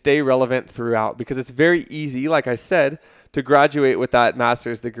 that they stay relevant throughout, because it's very easy, like I said, to graduate with that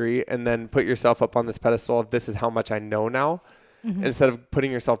master's degree and then put yourself up on this pedestal of, this is how much I know now, instead of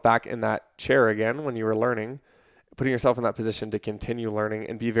putting yourself back in that chair again when you were learning, putting yourself in that position to continue learning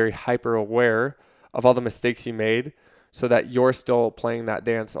and be very hyper aware of all the mistakes you made, so that you're still playing that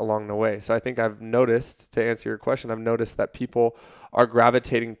dance along the way. So I think I've noticed, to answer your question, I've noticed that people are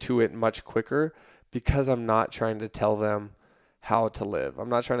gravitating to it much quicker, because I'm not trying to tell them how to live. I'm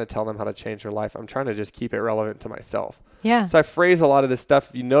not trying to tell them how to change their life. I'm trying to just keep it relevant to myself. Yeah. So I phrase a lot of this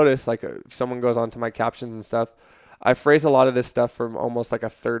stuff. If you notice, like, if someone goes onto my captions and stuff, I phrase a lot of this stuff from almost like a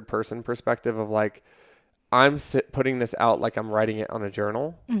third person perspective of like, I'm putting this out like I'm writing it on a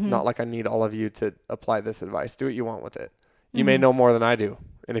journal, not like I need all of you to apply this advice. Do what you want with it. You may know more than I do.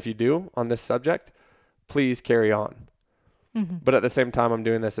 And if you do on this subject, please carry on. But at the same time, I'm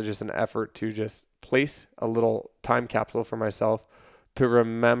doing this as just an effort to just place a little time capsule for myself to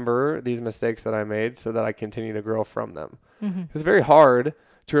remember these mistakes that I made, so that I continue to grow from them. It's very hard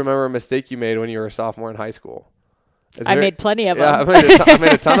to remember a mistake you made when you were a sophomore in high school. I made plenty of them. I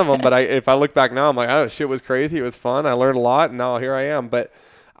made a ton of them, but if I look back now, I'm like, oh, shit was crazy. It was fun. I learned a lot, and now here I am. But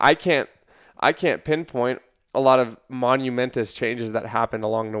I can't pinpoint a lot of monumentous changes that happened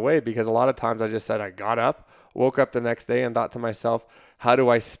along the way, because a lot of times I just said, I got up, woke up the next day and thought to myself, how do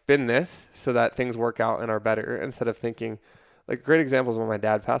I spin this so that things work out and are better, instead of thinking, like, a great example is when my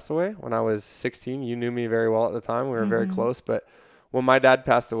dad passed away when I was 16. You knew me very well at the time. We were very close. But when my dad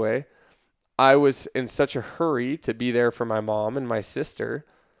passed away, I was in such a hurry to be there for my mom and my sister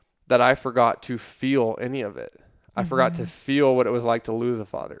that I forgot to feel any of it. I forgot to feel what it was like to lose a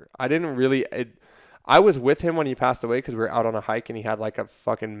father. I was with him when he passed away, because we were out on a hike and he had like a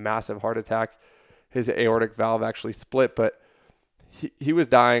fucking massive heart attack. His aortic valve actually split, but he was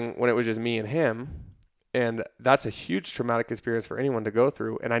dying when it was just me and him. And that's a huge traumatic experience for anyone to go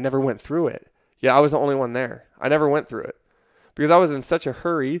through. And I never went through it. Yeah, I was the only one there. I never went through it because I was in such a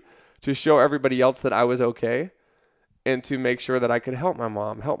hurry to show everybody else that I was okay, and to make sure that I could help my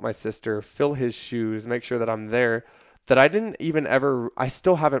mom, help my sister, fill his shoes, make sure that I'm there, that I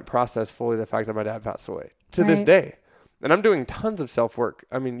still haven't processed fully the fact that my dad passed away to this day. And I'm doing tons of self-work.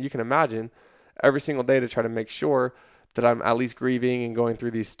 I mean, you can imagine, every single day to try to make sure that I'm at least grieving and going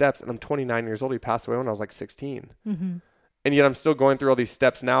through these steps. And I'm 29 years old. He passed away when I was like 16. And yet I'm still going through all these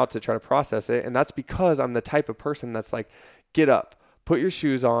steps now to try to process it. And that's because I'm the type of person that's like, get up, put your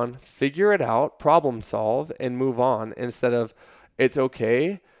shoes on, figure it out, problem solve, and move on, instead of, it's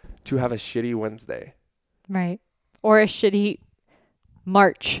okay to have a shitty Wednesday. Right. Or a shitty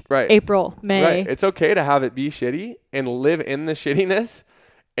March, April, May. Right. It's okay to have it be shitty and live in the shittiness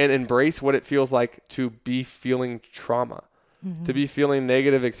and embrace what it feels like to be feeling trauma, to be feeling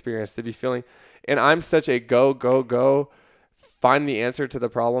negative experience, to be feeling, and I'm such a go, find the answer to the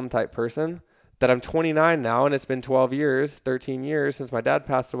problem type person, that I'm 29 now, and it's been 13 years since my dad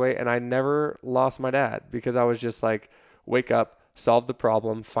passed away, and I never lost my dad, because I was just like, wake up, solve the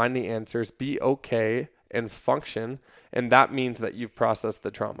problem, find the answers, be okay, and function. And that means that you've processed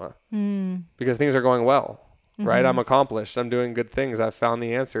the trauma because things are going well, right? I'm accomplished. I'm doing good things. I've found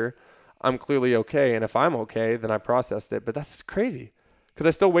the answer. I'm clearly okay. And if I'm okay, then I processed it. But that's crazy, because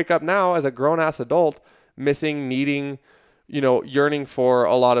I still wake up now as a grown ass adult, missing, needing, yearning for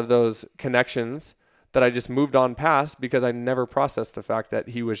a lot of those connections that I just moved on past, because I never processed the fact that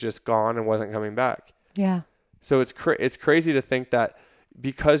he was just gone and wasn't coming back. Yeah. So it's crazy to think that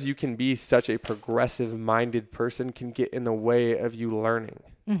because you can be such a progressive minded person can get in the way of you learning,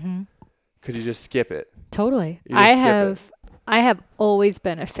 because you just skip it. Totally. I have always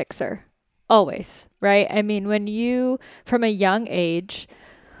been a fixer. Always, right? I mean, when you, from a young age,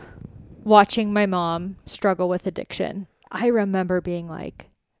 watching my mom struggle with addiction, I remember being like,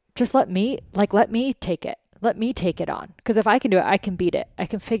 just let me take it. Let me take it on. Because if I can do it, I can beat it. I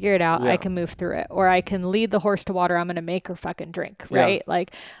can figure it out. I Yeah. can move through it. Or I can lead the horse to water. I'm going to make her fucking drink, Yeah. right?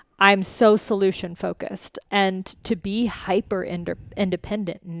 Like, I'm so solution focused. And to be hyper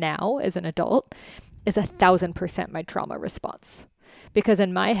independent now as an adult is 1,000% my trauma response. Because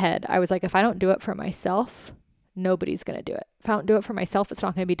in my head, I was like, if I don't do it for myself, nobody's going to do it. If I don't do it for myself, it's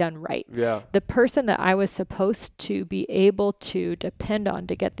not going to be done right. Yeah. The person that I was supposed to be able to depend on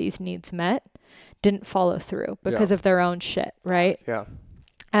to get these needs met didn't follow through because of their own shit, right? Yeah.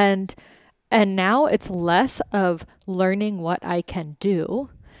 And now it's less of learning what I can do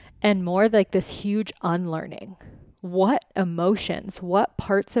and more like this huge unlearning. What emotions, what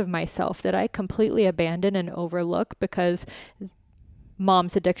parts of myself did I completely abandon and overlook because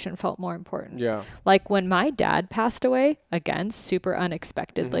mom's addiction felt more important? Yeah. Like when my dad passed away, again, super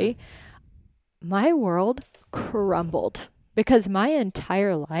unexpectedly, my world crumbled because my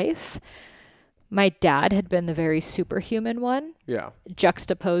entire life, my dad had been the very superhuman one, Yeah.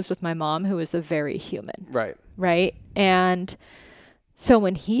 juxtaposed with my mom, who was a very human. Right. Right. And so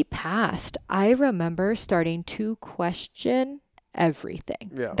when he passed, I remember starting to question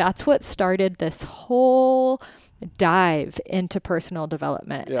everything. Yeah. That's what started this whole dive into personal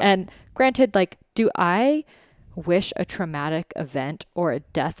development. Yeah. And granted, like, do I wish a traumatic event or a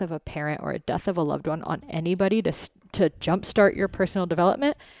death of a parent or a death of a loved one on anybody to jumpstart your personal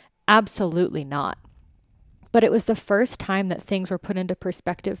development? Absolutely not. But it was the first time that things were put into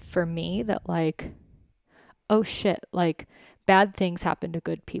perspective for me that, like, oh shit, like, bad things happen to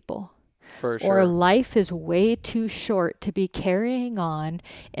good people. For sure. Or life is way too short to be carrying on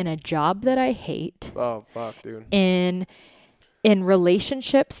in a job that I hate. Oh, fuck, dude. In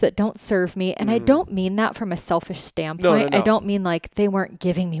relationships that don't serve me. And I don't mean that from a selfish standpoint. No. I don't mean like they weren't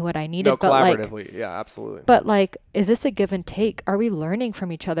giving me what I needed. No, but collaboratively. like, Yeah, absolutely. but like, is this a give and take? Are we learning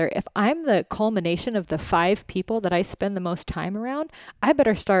from each other? If I'm the culmination of the 5 people that I spend the most time around, I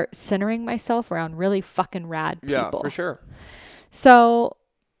better start centering myself around really fucking rad people. Yeah, for sure. So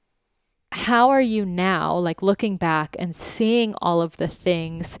how are you now, like, looking back and seeing all of the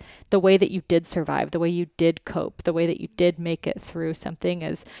things, the way that you did survive, the way you did cope, the way that you did make it through something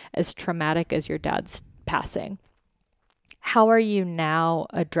as traumatic as your dad's passing? How are you now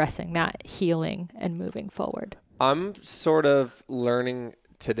addressing that, healing and moving forward? I'm sort of learning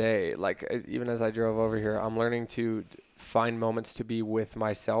today, like even as I drove over here, I'm learning to find moments to be with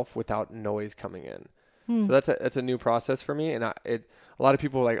myself without noise coming in. So that's a new process for me. And a lot of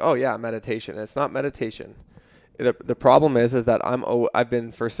people are like, oh yeah, meditation. It's not meditation. The problem is that I've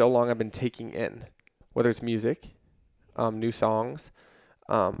been for so long, I've been taking in, whether it's music, new songs,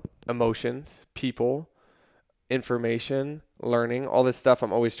 emotions, people, information, learning, all this stuff.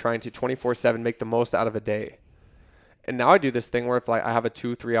 I'm always trying to 24/7 make the most out of a day. And now I do this thing where if like I have a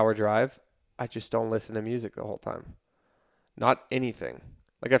 2-3 hour drive, I just don't listen to music the whole time. Not anything.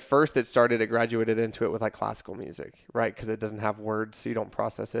 Like at first I graduated into it with like classical music, right? Because it doesn't have words, so you don't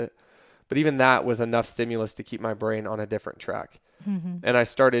process it. But even that was enough stimulus to keep my brain on a different track. And I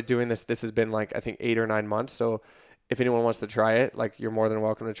started doing this. This has been like, I think 8 or 9 months. So if anyone wants to try it, like you're more than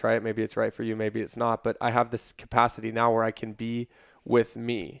welcome to try it. Maybe it's right for you. Maybe it's not. But I have this capacity now where I can be with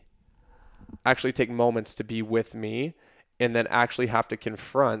me, actually take moments to be with me, and then actually have to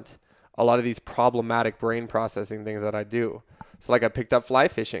confront a lot of these problematic brain processing things that I do. So like I picked up fly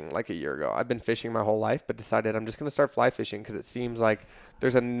fishing like a year ago. I've been fishing my whole life, but decided I'm just going to start fly fishing because it seems like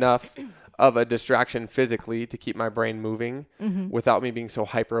there's enough of a distraction physically to keep my brain moving without me being so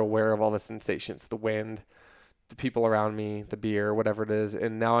hyper aware of all the sensations, the wind, the people around me, the beer, whatever it is.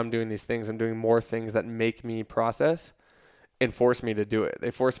 And now I'm doing these things. I'm doing more things that make me process and force me to do it. They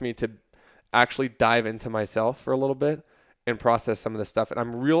force me to actually dive into myself for a little bit and process some of this stuff. And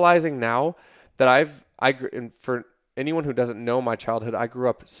I'm realizing now that for anyone who doesn't know my childhood, I grew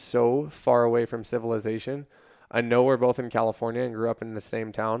up so far away from civilization. I know we're both in California and grew up in the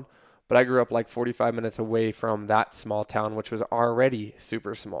same town, but I grew up like 45 minutes away from that small town, which was already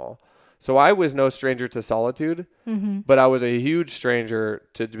super small. So I was no stranger to solitude, but I was a huge stranger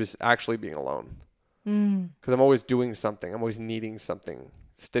to just actually being alone. Because I'm always doing something. I'm always needing something.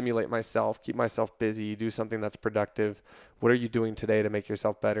 Stimulate myself, keep myself busy, do something that's productive. What are you doing today to make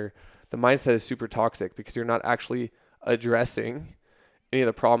yourself better? The mindset is super toxic because you're not actually addressing any of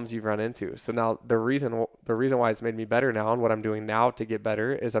the problems you've run into. So now the reason why it's made me better now and what I'm doing now to get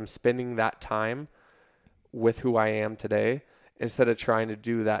better is I'm spending that time with who I am today instead of trying to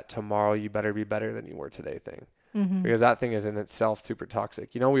do that tomorrow you better be better than you were today thing. because that thing is in itself super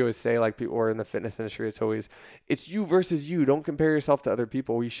toxic. You know, we always say, like, people are in the fitness industry, it's you versus you. Don't compare yourself to other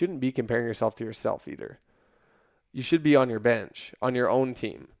people. Well, you shouldn't be comparing yourself to yourself either. You should be on your bench, on your own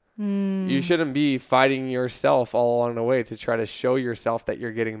team. You shouldn't be fighting yourself all along the way to try to show yourself that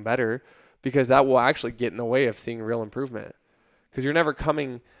you're getting better, because that will actually get in the way of seeing real improvement, because you're never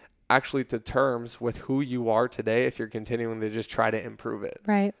coming actually to terms with who you are today if you're continuing to just try to improve it.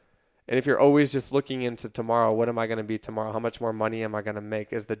 Right. And if you're always just looking into tomorrow, what am I going to be tomorrow? How much more money am I going to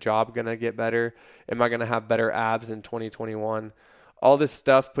make? Is the job going to get better? Am I going to have better abs in 2021? All this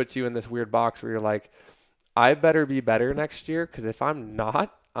stuff puts you in this weird box where you're like, I better be better next year, because if I'm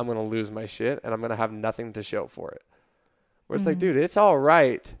not, I'm going to lose my shit and I'm going to have nothing to show for it. Where it's like, dude, it's all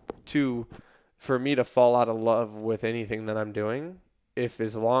right for me to fall out of love with anything that I'm doing, if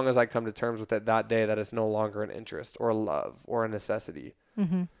as long as I come to terms with it that day that it's no longer an interest or love or a necessity.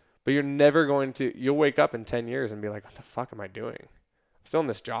 But you're never going to, you'll wake up in 10 years and be like, what the fuck am I doing? I'm still in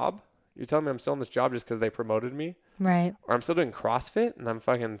this job? You're telling me I'm still in this job just because they promoted me? Right. Or I'm still doing CrossFit and I'm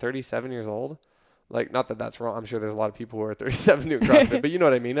fucking 37 years old? Like, not that that's wrong. I'm sure there's a lot of people who are 37 doing CrossFit, but you know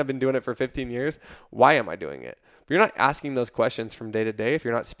what I mean? I've been doing it for 15 years. Why am I doing it? But you're not asking those questions from day to day if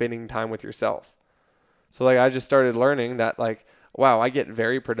you're not spending time with yourself. So, like, I just started learning that, like, wow, I get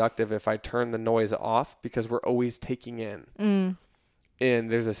very productive if I turn the noise off, because we're always taking in. And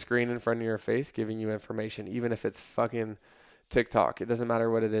there's a screen in front of your face giving you information, even if it's fucking TikTok. It doesn't matter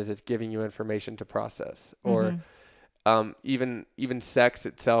what it is. It's giving you information to process. Or even sex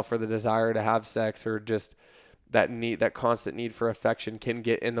itself, or the desire to have sex, or just that constant need for affection can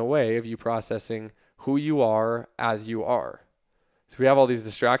get in the way of you processing who you are as you are. So we have all these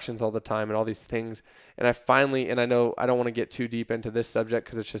distractions all the time and all these things. And I know I don't want to get too deep into this subject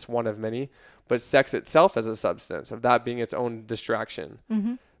because it's just one of many, but sex itself as a substance, of that being its own distraction,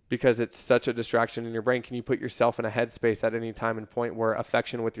 because it's such a distraction in your brain. Can you put yourself in a headspace at any time and point where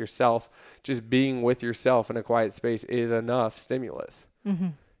affection with yourself, just being with yourself in a quiet space, is enough stimulus?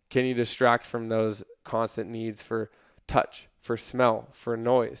 Can you distract from those constant needs for touch, for smell, for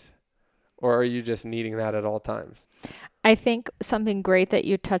noise? Or are you just needing that at all times? I think something great that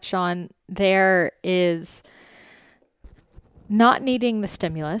you touch on there is not needing the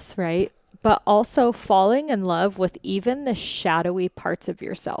stimulus, right? But also falling in love with even the shadowy parts of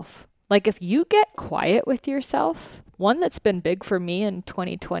yourself. Like, if you get quiet with yourself, one that's been big for me in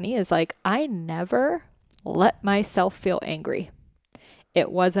 2020 is, like, I never let myself feel angry.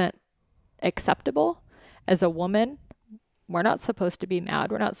 It wasn't acceptable. As a woman, we're not supposed to be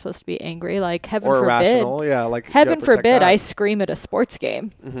mad. We're not supposed to be angry. Like, heaven or forbid. Irrational. Yeah, like, heaven forbid I scream at a sports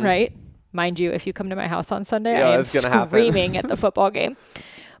game, right? Mind you, if you come to my house on Sunday, I am screaming at the football game.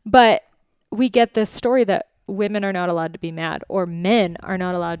 But we get this story that women are not allowed to be mad, or men are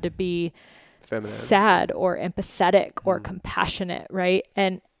not allowed to be feminine, sad, or empathetic, or compassionate, right?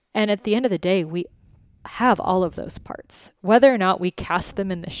 And at the end of the day, we have all of those parts. Whether or not we cast them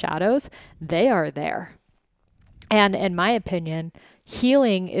in the shadows, they are there. And in my opinion,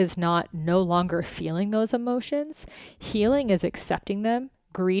 healing is not no longer feeling those emotions. Healing is accepting them,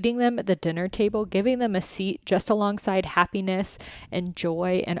 greeting them at the dinner table, giving them a seat just alongside happiness and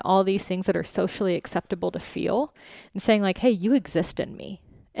joy and all these things that are socially acceptable to feel, and saying, like, hey, you exist in me.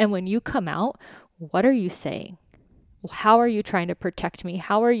 And when you come out, what are you saying? How are you trying to protect me?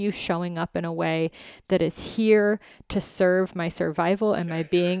 How are you showing up in a way that is here to serve my survival and my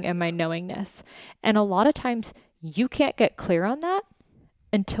being and my knowingness? And a lot of times you can't get clear on that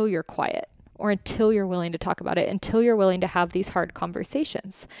until you're quiet, or until you're willing to talk about it, until you're willing to have these hard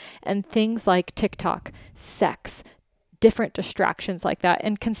conversations. And things like TikTok, sex, different distractions like that.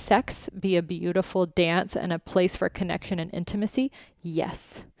 And can sex be a beautiful dance and a place for connection and intimacy?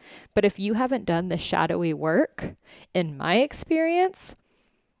 Yes. But if you haven't done the shadowy work, in my experience,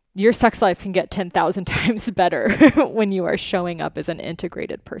 your sex life can get 10,000 times better when you are showing up as an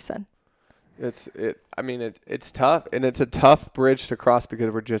integrated person. It's tough, and it's a tough bridge to cross, because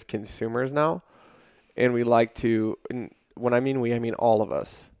we're just consumers now, and we like to, and when I mean all of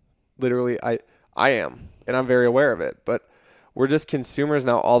us. Literally, I am, and I'm very aware of it, but we're just consumers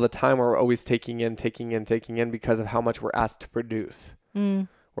now all the time. We're always taking in because of how much we're asked to produce.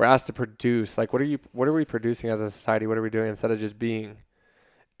 We're asked to produce. Like, what are we producing as a society? What are we doing instead of just being?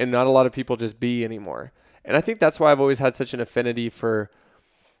 And not a lot of people just be anymore. And I think that's why I've always had such an affinity for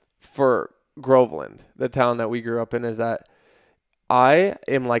Groveland, the town that we grew up in, is that I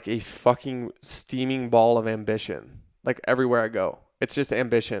am like a fucking steaming ball of ambition. Like, everywhere I go, it's just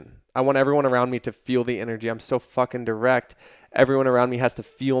ambition. I want everyone around me to feel the energy. I'm so fucking direct. Everyone around me has to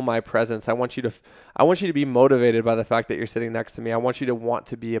feel my presence. I want you to be motivated by the fact that you're sitting next to me. I want you to want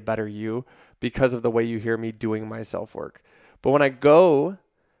to be a better you because of the way you hear me doing my self-work. But when I go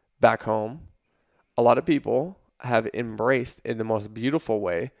back home, a lot of people have embraced in the most beautiful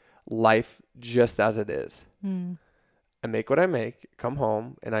way life just as it is. I make what I make, come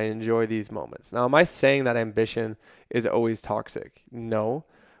home, and I enjoy these moments. Now, am I saying that ambition is always toxic? No,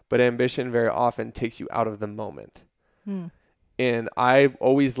 but ambition very often takes you out of the moment. And I've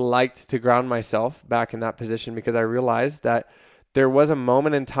always liked to ground myself back in that position because I realized that there was a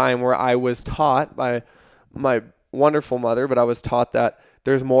moment in time where I was taught by my wonderful mother, but I was taught that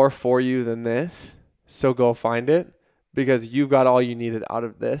there's more for you than this. So go find it because you've got all you needed out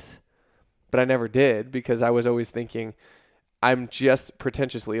of this. But I never did because I was always thinking I'm just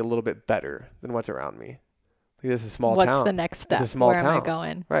pretentiously a little bit better than what's around me. This is a small town. What's the next step? It's a small Where town. am I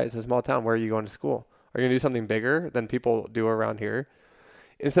going? Right. It's a small town. Where are you going to school? Are you going to do something bigger than people do around here?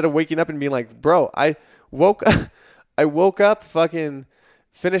 Instead of waking up and being like, bro, I woke up, fucking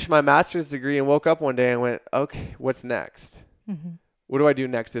finished my master's degree and woke up one day and went, okay, what's next? What do I do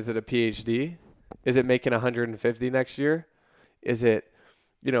next? Is it a PhD? Is it making 150 next year? Is it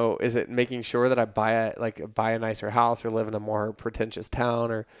making sure that I buy a nicer house or live in a more pretentious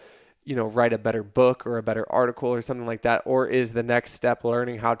town or, write a better book or a better article or something like that? Or is the next step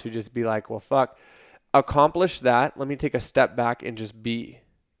learning how to just be like, well, fuck, accomplish that. Let me take a step back and just be.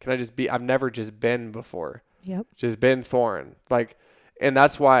 Can I just be? I've never just been before. Yep. Just been Thoren. And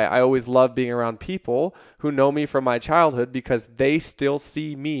that's why I always love being around people who know me from my childhood because they still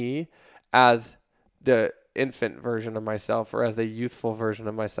see me as the infant version of myself or as the youthful version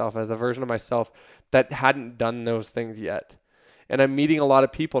of myself, as the version of myself that hadn't done those things yet. And I'm meeting a lot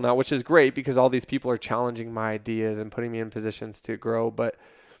of people now, which is great because all these people are challenging my ideas and putting me in positions to grow. But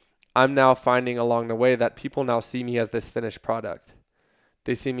I'm now finding along the way that people now see me as this finished product.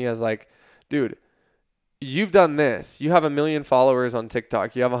 They see me as like, dude, you've done this. You have 1 million followers on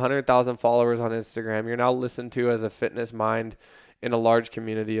TikTok. You have 100,000 followers on Instagram. You're now listened to as a fitness mind in a large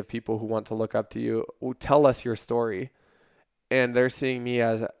community of people who want to look up to you. Tell us your story. And they're seeing me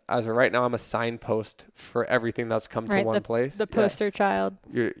as right now I'm a signpost for everything that's come to one place. The poster child.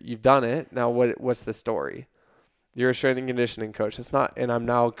 You've done it. Now what's the story? You're a strength and conditioning coach. It's not, and I'm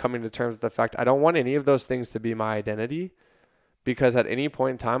now coming to terms with the fact I don't want any of those things to be my identity because at any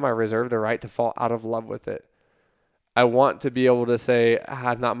point in time I reserve the right to fall out of love with it. I want to be able to say,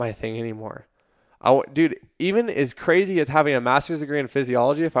 not my thing anymore. Dude, even as crazy as having a master's degree in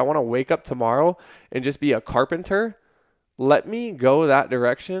physiology, if I want to wake up tomorrow and just be a carpenter, let me go that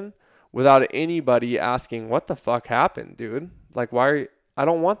direction without anybody asking, what the fuck happened, dude? Like, I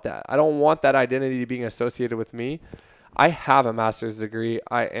don't want that. I don't want that identity being associated with me. I have a master's degree.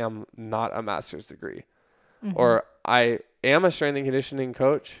 I am not a master's degree. Or I am a strength and conditioning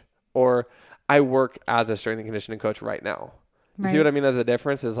coach, or I work as a strength and conditioning coach right now. You see what I mean as the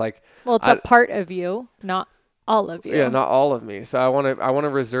difference is like, well, it's a part of you, not all of you. Yeah, not all of me. So I want to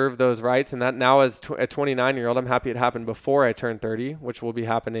reserve those rights. And that now as a 29-year-old, I'm happy it happened before I turned 30, which will be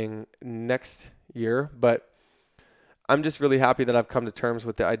happening next year. But I'm just really happy that I've come to terms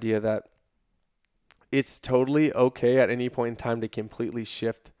with the idea that it's totally okay at any point in time to completely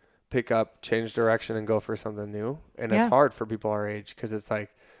shift, pick up, change direction, and go for something new. And it's hard for people our age because it's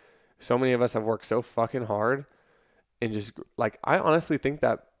like so many of us have worked so fucking hard. And just like, I honestly think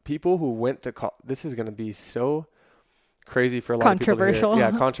that people who went to college, this is going to be so crazy for a lot of people to hear.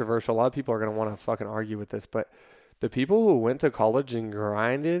 Yeah, controversial. A lot of people are going to want to fucking argue with this. But the people who went to college and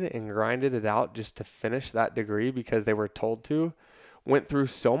grinded it out just to finish that degree because they were told to, went through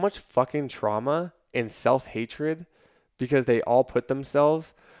so much fucking trauma and self-hatred because they all put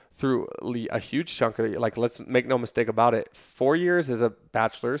themselves through a huge chunk of it. Like, let's make no mistake about it. 4 years is a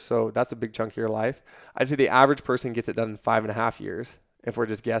bachelor's, so that's a big chunk of your life. I'd say the average person gets it done in 5.5 years, if we're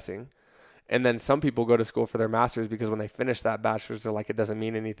just guessing. And then some people go to school for their master's because when they finish that bachelor's, they're like, it doesn't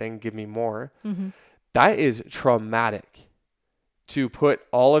mean anything. Give me more. That is traumatic to put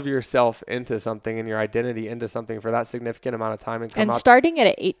all of yourself into something and your identity into something for that significant amount of time and starting it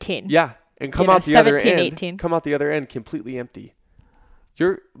at 18. Yeah. And come out the other 18. Come out the other end completely empty.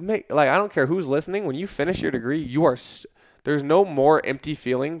 I don't care who's listening. When you finish your degree, there's no more empty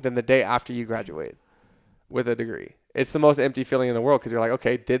feeling than the day after you graduate with a degree. It's the most empty feeling in the world because you're like,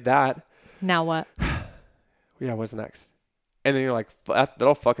 okay, did that. Now what? Yeah, what's next? And then you're like,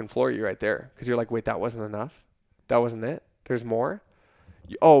 that'll fucking floor you right there because you're like, wait, that wasn't enough? That wasn't it? There's more?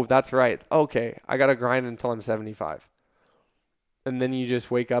 Oh, that's right. Okay, I got to grind until I'm 75. And then you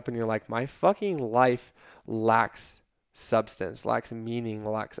just wake up and you're like, my fucking life lacks substance, lacks meaning,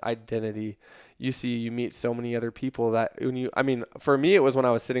 lacks identity. You meet so many other people that for me, it was when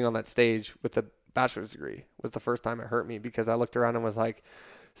I was sitting on that stage with the bachelor's degree was the first time it hurt me, because I looked around and was like,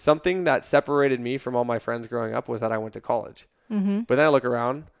 something that separated me from all my friends growing up was that I went to college. Mm-hmm. But then I look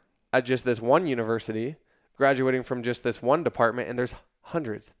around at just this one university, graduating from just this one department, and there's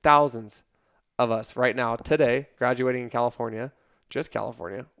hundreds, thousands of us right now today graduating in California, just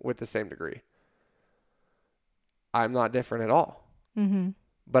California, with the same degree. I'm not different at all. Mm-hmm.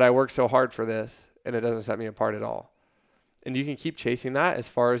 But I work so hard for this, and it doesn't set me apart at all. And you can keep chasing that as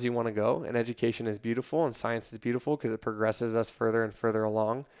far as you want to go. And education is beautiful, and science is beautiful because it progresses us further and further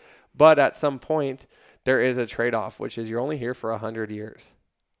along. But at some point, there is a trade-off, which is you're only here for 100 years.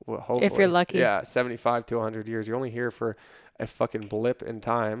 Well, hopefully. If you're lucky. Yeah, 75 to 100 years. You're only here for a fucking blip in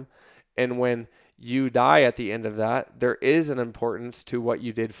time. And when you die at the end of that, there is an importance to what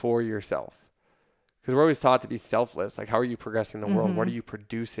you did for yourself. Because we're always taught to be selfless. Like, how are you progressing the world? What are you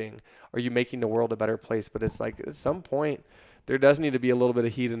producing? Are you making the world a better place? But it's like, at some point, there does need to be a little bit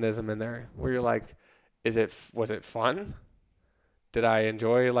of hedonism in there, where you're like, was it fun? Did I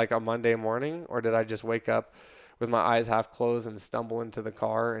enjoy like a Monday morning, or did I just wake up with my eyes half closed and stumble into the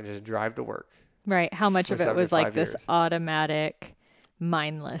car and just drive to work? Right. How much of it was like this years? Automatic,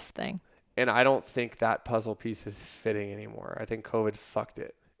 mindless thing? And I don't think that puzzle piece is fitting anymore. I think COVID fucked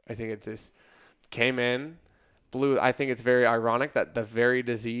it. I think it just came in, blew. I think it's very ironic that the very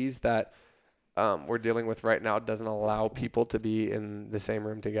disease that we're dealing with right now doesn't allow people to be in the same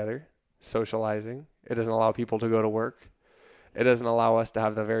room together, socializing. It doesn't allow people to go to work. It doesn't allow us to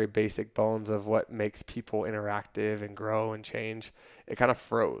have the very basic bones of what makes people interactive and grow and change. It kind of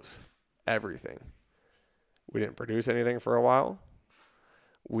froze everything. We didn't produce anything for a while.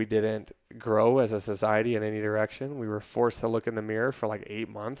 We didn't grow as a society in any direction. We were forced to look in the mirror for like 8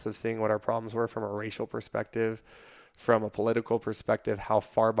 months of seeing what our problems were from a racial perspective, from a political perspective, how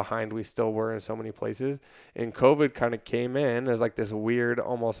far behind we still were in so many places. And COVID kind of came in as like this weird,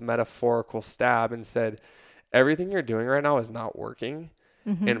 almost metaphorical stab and said, everything you're doing right now is not working.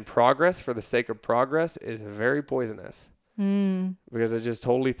 Mm-hmm. And progress for the sake of progress is very poisonous. Because it just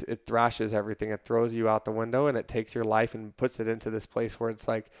totally, it thrashes everything. It throws you out the window, and it takes your life and puts it into this place where it's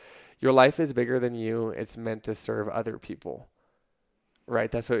like, your life is bigger than you. It's meant to serve other people. Right?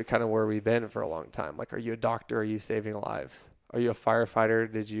 That's what kind of where we've been for a long time. Like, are you a doctor? Are you saving lives? Are you a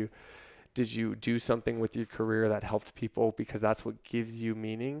firefighter? Did you do something with your career that helped people because that's what gives you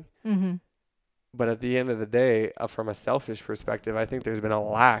meaning? Mm-hmm. But at the end of the day, from a selfish perspective, I think there's been a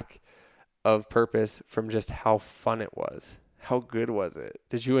lack of purpose from just how fun it was. How good was it?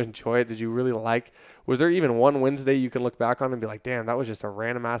 Did you enjoy it? Did you really was there even one Wednesday you can look back on and be like, damn, that was just a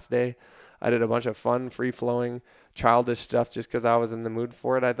random ass day. I did a bunch of fun, free flowing, childish stuff just because I was in the mood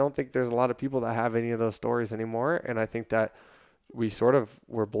for it. I don't think there's a lot of people that have any of those stories anymore. And I think that we sort of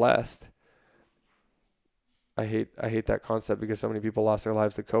were blessed. I hate that concept because so many people lost their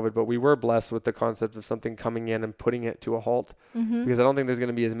lives to COVID, but we were blessed with the concept of something coming in and putting it to a halt, because I don't think there's going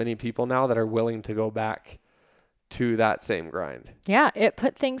to be as many people now that are willing to go back to that same grind. Yeah. It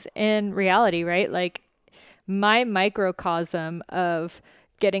put things in reality, right? Like my microcosm of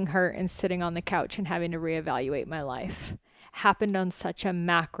getting hurt and sitting on the couch and having to reevaluate my life happened on such a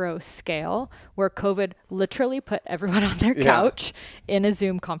macro scale where COVID literally put everyone on their couch in a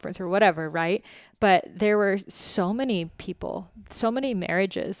Zoom conference or whatever, right? But there were so many people, so many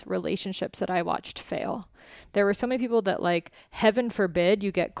marriages, relationships that I watched fail. There were so many people that, like, heaven forbid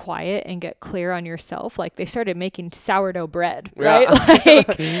you get quiet and get clear on yourself. Like, they started making sourdough bread, right?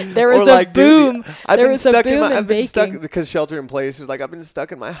 Like, there was a boom. I've been stuck because shelter in place was like, I've been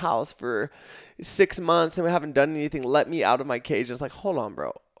stuck in my house for 6 months and we haven't done anything. Let me out of my cage. It's like, hold on,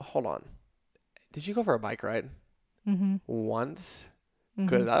 bro. Hold on. Did you go for a bike ride? Once?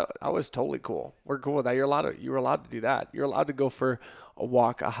 Because I was totally cool. We're cool with that. You were allowed to do that. You're allowed to go for a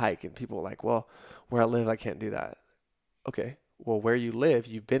walk, a hike. And people were like, well, where I live, I can't do that. Okay. Well, where you live,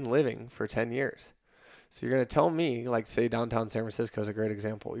 you've been living for 10 years. So you're going to tell me, like, say downtown San Francisco is a great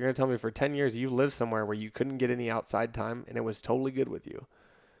example. You're going to tell me for 10 years you lived somewhere where you couldn't get any outside time and it was totally good with you.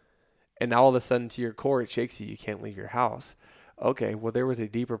 And now all of a sudden to your core, it shakes you. You can't leave your house. Okay. Well, there was a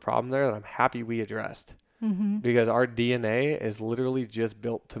deeper problem there that I'm happy we addressed. Because our DNA is literally just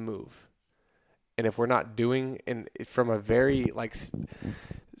built to move. And if we're not doing, and from a very like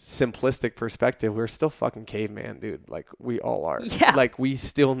simplistic perspective, we're still fucking caveman, dude. Like we all are. Yeah. Like we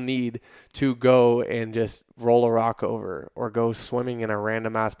still need to go and just roll a rock over or go swimming in a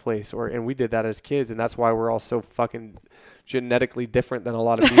random ass place. And we did that as kids. And that's why we're all so fucking genetically different than a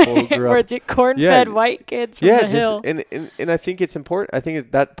lot of people who grew We're up. the corn-fed white kids from the hill. And I think it's important. I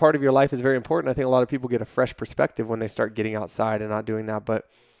think that part of your life is very important. I think a lot of people get a fresh perspective when they start getting outside and not doing that. But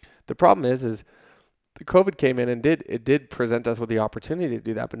the problem is the COVID came in and it did present us with the opportunity to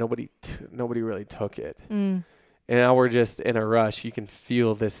do that, but nobody really took it. And now we're just in a rush. You can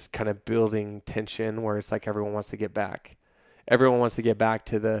feel this kind of building tension where it's like everyone wants to get back. Everyone wants to get back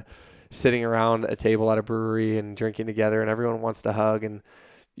to the sitting around a table at a brewery and drinking together, and everyone wants to hug and,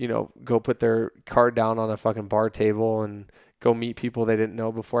 go put their card down on a fucking bar table and go meet people they didn't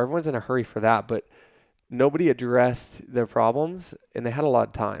know before. Everyone's in a hurry for that, but nobody addressed their problems, and they had a lot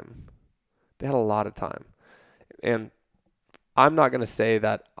of time. And I'm not going to say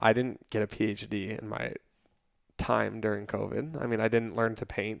that I didn't get a PhD in my time during COVID. I mean, I didn't learn to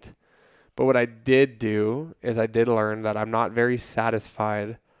paint. But what I did do is I did learn that I'm not very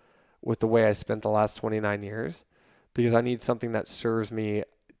satisfied with the way I spent the last 29 years because I need something that serves me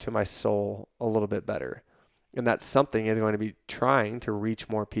to my soul a little bit better. And that something is going to be trying to reach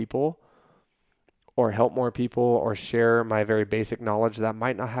more people or help more people or share my very basic knowledge that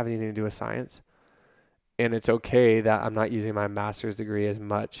might not have anything to do with science. And it's okay that I'm not using my master's degree as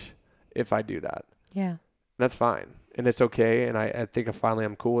much if I do that. Yeah. That's fine. And it's okay. And I think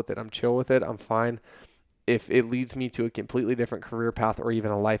I'm cool with it. I'm chill with it. I'm fine. If it leads me to a completely different career path or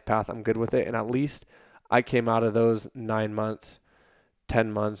even a life path, I'm good with it. And at least I came out of those 9 months,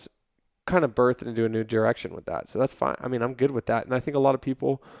 10 months, kind of birthed into a new direction with that. So that's fine. I mean, I'm good with that. And I think a lot of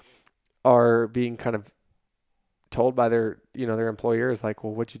people are being kind of told by their employers, like,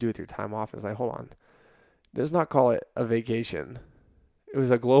 well, what'd you do with your time off? And it's like, hold on. Let's not call it a vacation. It was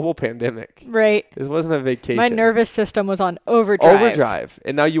a global pandemic. Right. This wasn't a vacation. My nervous system was on overdrive.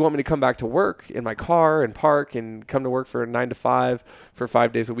 And now you want me to come back to work in my car and park and come to work for 9 to 5 for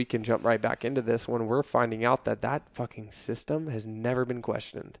 5 days a week and jump right back into this when we're finding out that fucking system has never been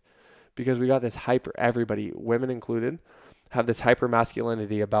questioned. Because we got this everybody, women included, have this hyper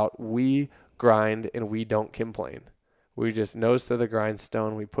masculinity about we grind and we don't complain. We just nose to the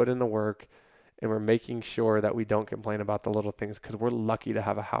grindstone. We put in the work. And we're making sure that we don't complain about the little things because we're lucky to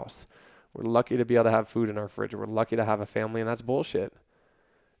have a house. We're lucky to be able to have food in our fridge. We're lucky to have a family, and that's bullshit.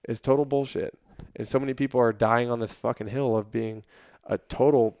 It's total bullshit. And so many people are dying on this fucking hill of being a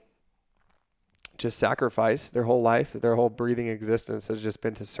total just sacrifice. Their whole life, their whole breathing existence has just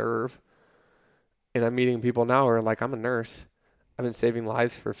been to serve. And I'm meeting people now who are like, I'm a nurse. I've been saving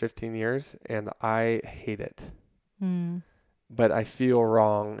lives for 15 years, and I hate it. But I feel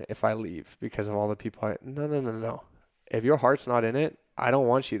wrong if I leave because of all the people. No. If your heart's not in it, I don't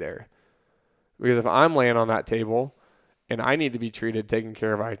want you there. Because if I'm laying on that table and I need to be treated, taken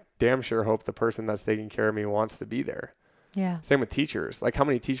care of, I damn sure hope the person that's taking care of me wants to be there. Yeah. Same with teachers. Like how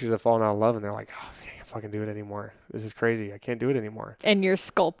many teachers have fallen out of love and they're like, oh, I can't fucking do it anymore. This is crazy. I can't do it anymore. And you're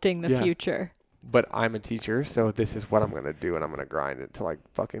sculpting the future. But I'm a teacher, so this is what I'm going to do, and I'm going to grind it to like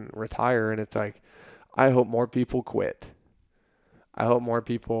fucking retire. And it's like, I hope more people quit. I hope more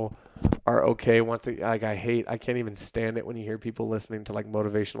people are okay once I can't even stand it when you hear people listening to like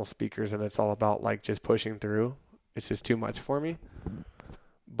motivational speakers and it's all about like just pushing through. It's just too much for me.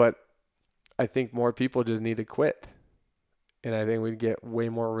 But I think more people just need to quit. And I think we'd get way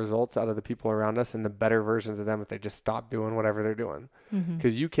more results out of the people around us and the better versions of them if they just stop doing whatever they're doing.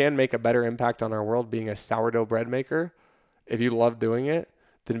 Because you can make a better impact on our world being a sourdough bread maker if you love doing it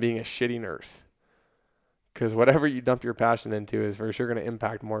than being a shitty nurse. Because whatever you dump your passion into is for sure going to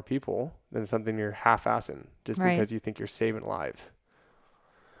impact more people than something you're half-assing just because you think you're saving lives.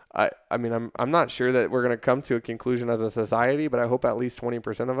 I mean, I'm not sure that we're going to come to a conclusion as a society, but I hope at least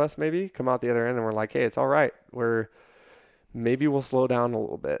 20% of us maybe come out the other end and we're like, hey, it's all right. Maybe we'll slow down a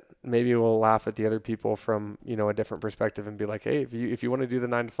little bit. Maybe we'll laugh at the other people from, a different perspective and be like, hey, if you want to do the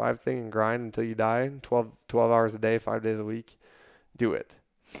 9 to 5 thing and grind until you die, 12 hours a day, 5 days a week, do it.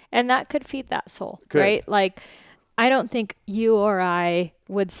 And that could feed that soul, right? Like, I don't think you or I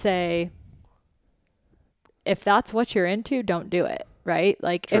would say, if that's what you're into, don't do it, right?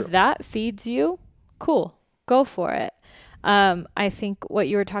 Like, True. If that feeds you, cool, go for it. I think what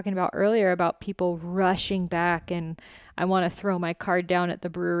you were talking about earlier about people rushing back and I want to throw my card down at the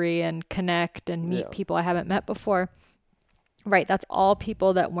brewery and connect and meet people I haven't met before. Right. That's all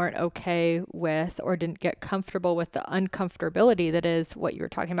people that weren't okay with or didn't get comfortable with the uncomfortability that is what you were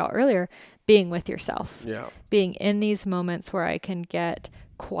talking about earlier, being with yourself. Yeah. Being in these moments where I can get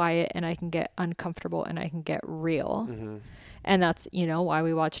quiet and I can get uncomfortable and I can get real. And that's, why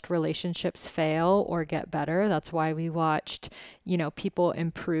we watched relationships fail or get better. That's why we watched, people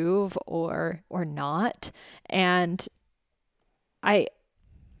improve or not. And I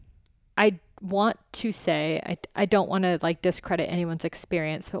I want to say, I don't want to like discredit anyone's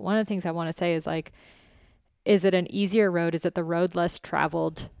experience, but one of the things I want to say is like, is it an easier road? Is it the road less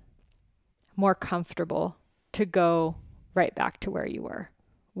traveled, more comfortable to go right back to where you were?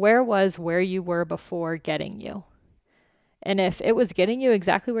 Where you were before getting you? And if it was getting you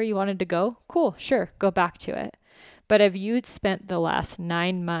exactly where you wanted to go, cool, sure, go back to it. But if you'd spent the last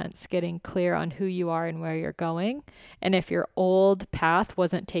 9 months getting clear on who you are and where you're going, and if your old path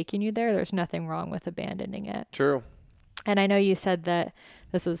wasn't taking you there, there's nothing wrong with abandoning it. True. And I know you said that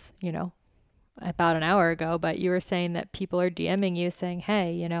this was, about an hour ago, but you were saying that people are DMing you saying,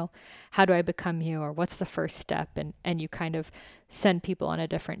 hey, how do I become you? Or what's the first step? And you kind of send people on a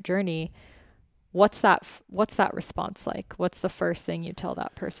different journey. What's that response like? What's the first thing you tell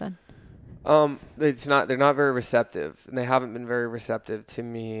that person? They're not very receptive, and they haven't been very receptive to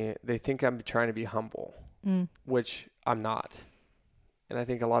me. They think I'm trying to be humble, which I'm not. And I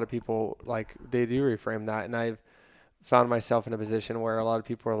think a lot of people, like, they do reframe that. And I've found myself in a position where a lot of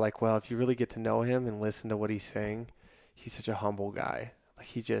people are like, well, if you really get to know him and listen to what he's saying, he's such a humble guy. Like,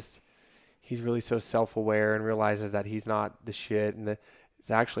 he's really so self-aware and realizes that he's not the shit, and it's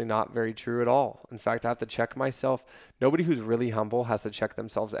actually not very true at all. In fact, I have to check myself. Nobody who's really humble has to check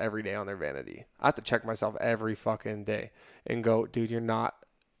themselves every day on their vanity. I have to check myself every fucking day and go, dude, you're not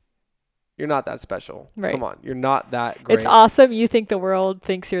that special. Right. Come on. You're not that great. It's awesome. You think the world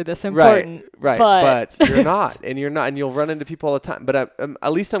thinks you're this important. Right. But you're not. And you're not. And you'll run into people all the time. But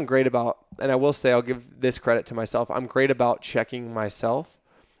at least I'm great about, and I will say, I'll give this credit to myself. I'm great about checking myself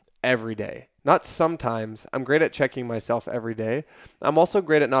every day. Not sometimes. I'm great at checking myself every day. I'm also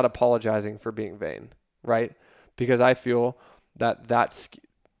great at not apologizing for being vain, right? Because I feel that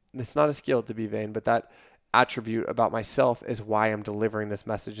it's not a skill to be vain, but that attribute about myself is why I'm delivering this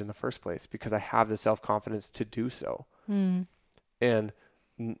message in the first place, because I have the self-confidence to do so. And,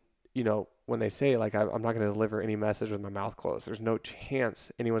 when they say, like, I'm not going to deliver any message with my mouth closed, there's no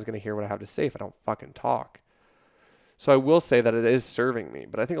chance anyone's going to hear what I have to say if I don't fucking talk. So I will say that it is serving me,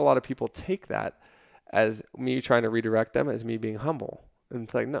 but I think a lot of people take that as me trying to redirect them as me being humble. And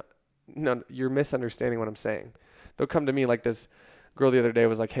it's like, no, you're misunderstanding what I'm saying. They'll come to me, like this girl the other day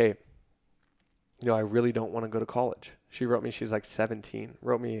was like, hey, I really don't want to go to college. She wrote me, she's like 17,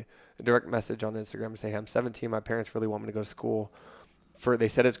 wrote me a direct message on Instagram and say, hey, I'm 17. My parents really want me to go to school. They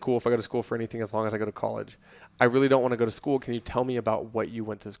said it's cool if I go to school for anything as long as I go to college. I really don't want to go to school. Can you tell me about what you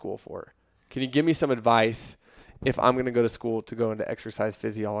went to school for? Can you give me some advice? If I'm going to go to school to go into exercise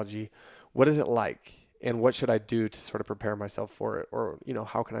physiology, what is it like? And what should I do to sort of prepare myself for it? Or,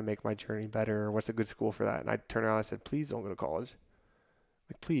 how can I make my journey better? Or what's a good school for that? And I turned around and I said, please don't go to college.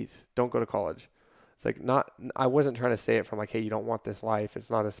 Like, please don't go to college. It's like I wasn't trying to say it from like, hey, you don't want this life.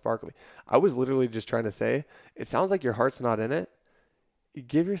 It's not as sparkly. I was literally just trying to say, it sounds like your heart's not in it.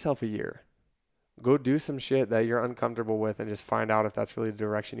 Give yourself a year. Go do some shit that you're uncomfortable with and just find out if that's really the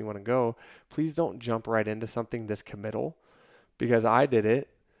direction you want to go. Please don't jump right into something this committal, because I did it.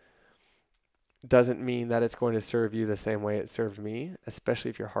 Doesn't mean that it's going to serve you the same way it served me, especially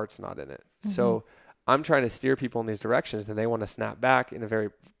if your heart's not in it. Mm-hmm. So I'm trying to steer people in these directions, and they want to snap back in a very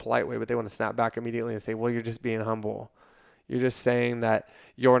polite way, but they want to snap back immediately and say, well, you're just being humble. You're just saying that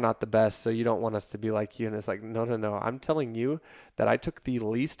you're not the best, so you don't want us to be like you. And it's like, no. I'm telling you that I took the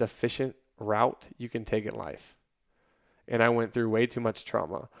least efficient route you can take in life. And I went through way too much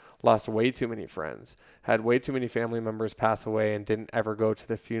trauma, lost way too many friends, had way too many family members pass away, and didn't ever go to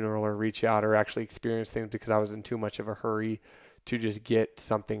the funeral or reach out or actually experience things because I was in too much of a hurry to just get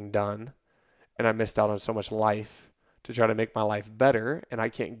something done. And I missed out on so much life to try to make my life better, and I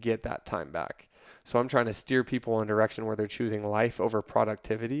can't get that time back. So I'm trying to steer people in a direction where they're choosing life over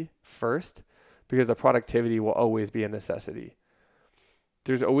productivity first, because the productivity will always be a necessity.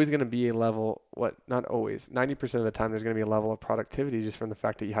 There's always going to be a level, not always, 90% of the time there's going to be a level of productivity just from the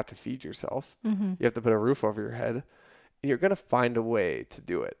fact that you have to feed yourself. Mm-hmm. You have to put a roof over your head. And you're going to find a way to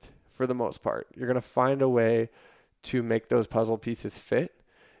do it for the most part. You're going to find a way to make those puzzle pieces fit.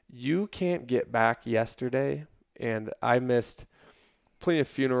 You can't get back yesterday, and I missed plenty of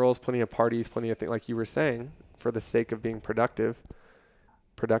funerals, plenty of parties, plenty of things, like you were saying, for the sake of being productive.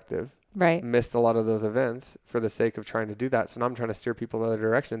 Right. Missed a lot of those events for the sake of trying to do that. So now I'm trying to steer people the other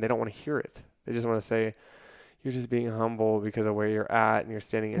direction. They don't want to hear it. They just want to say, you're just being humble because of where you're at and you're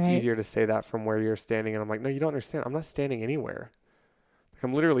standing. It's easier to say that from where you're standing. And I'm like, no, you don't understand. I'm not standing anywhere. Like,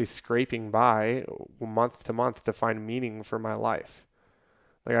 I'm literally scraping by month to month to find meaning for my life.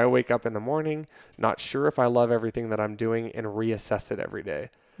 Like I wake up in the morning, not sure if I love everything that I'm doing and reassess it every day.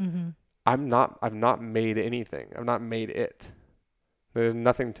 Mm-hmm. I've not made anything. I've not made it. There's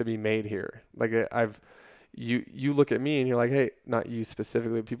nothing to be made here. Like you look at me and you're like, hey, not you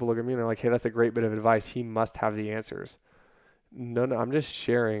specifically, people look at me and they're like, hey, that's a great bit of advice. He must have the answers. No, I'm just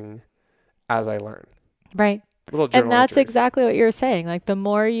sharing as I learn. Right. Little And journal that's entries. exactly what you're saying. Like the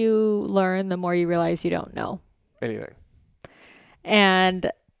more you learn, the more you realize you don't know. Anything.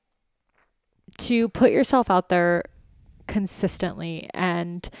 And to put yourself out there consistently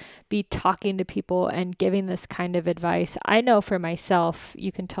and be talking to people and giving this kind of advice. I know for myself,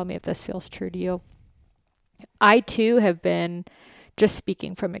 you can tell me if this feels true to you. I too have been just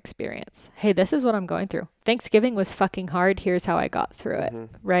speaking from experience. Hey, this is what I'm going through. Thanksgiving was fucking hard. Here's how I got through it,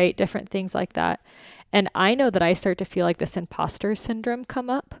 right? Different things like that. And I know that I start to feel like this imposter syndrome come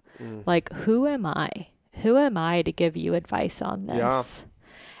up. Like, who am I? Who am I to give you advice on this? Yeah.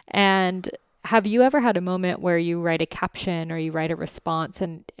 And have you ever had a moment where you write a caption or you write a response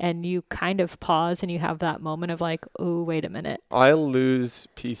and you kind of pause and you have that moment of like, oh, wait a minute. I lose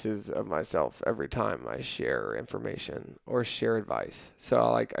pieces of myself every time I share information or share advice. So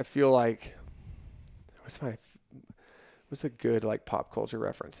like, I feel like, what's a good like pop culture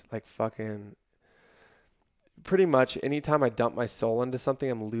reference? Like fucking pretty much anytime I dump my soul into something,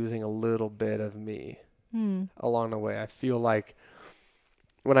 I'm losing a little bit of me along the way. I feel like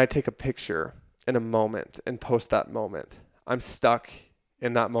when I take a picture in a moment and post that moment, I'm stuck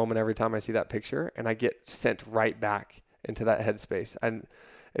in that moment every time I see that picture and I get sent right back into that headspace. And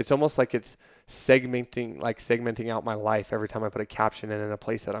it's almost like it's segmenting out my life every time I put a caption in a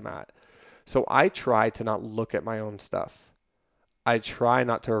place that I'm at. So I try to not look at my own stuff. I try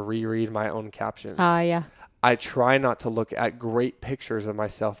not to reread my own captions. Yeah. I try not to look at great pictures of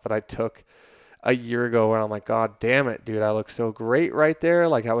myself that I took a year ago where I'm like, God damn it, dude, I look so great right there.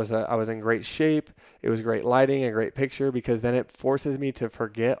 Like I was in great shape. It was great lighting, a great picture, because then it forces me to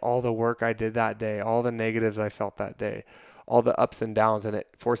forget all the work I did that day, all the negatives I felt that day, all the ups and downs. And it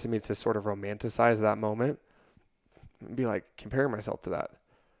forces me to sort of romanticize that moment and be like comparing myself to that.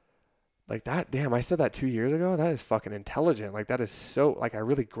 Like that, damn, I said that 2 years ago. That is fucking intelligent. Like that is so, like I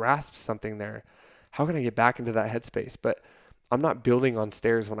really grasped something there. How can I get back into that headspace? But I'm not building on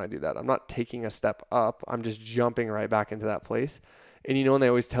stairs when I do that. I'm not taking a step up. I'm just jumping right back into that place. And you know, and they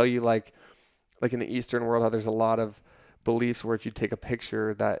always tell you like in the Eastern world, how there's a lot of beliefs where if you take a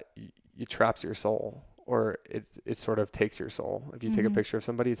picture that you traps your soul, or it sort of takes your soul. If you take a picture of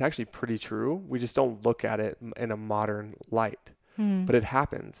somebody, it's actually pretty true. We just don't look at it in a modern light, but it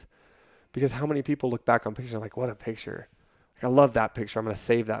happens because how many people look back on pictures like, what a picture. I love that picture. I'm going to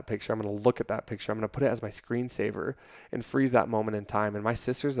save that picture. I'm going to look at that picture. I'm going to put it as my screensaver and freeze that moment in time. And my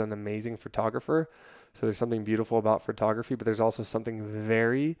sister's an amazing photographer. So there's something beautiful about photography, but there's also something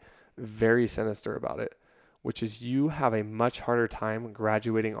very, very sinister about it, which is you have a much harder time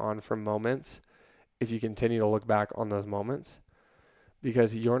graduating on from moments if you continue to look back on those moments,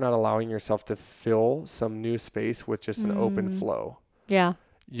 because you're not allowing yourself to fill some new space with just an open flow. Yeah.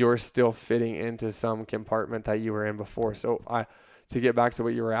 You're still fitting into some compartment that you were in before. So to get back to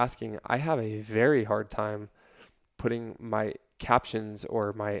what you were asking, I have a very hard time putting my captions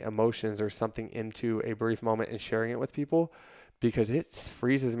or my emotions or something into a brief moment and sharing it with people, because it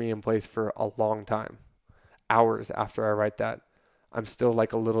freezes me in place for a long time. Hours after I write that, I'm still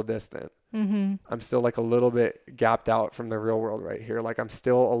like a little distant. I'm still like a little bit gapped out from the real world right here. Like I'm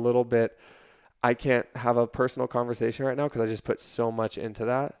still a little bit, I can't have a personal conversation right now because I just put so much into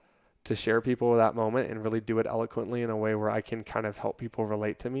that to share people with that moment and really do it eloquently in a way where I can kind of help people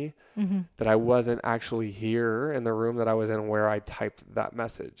relate to me, that I wasn't actually here in the room that I was in where I typed that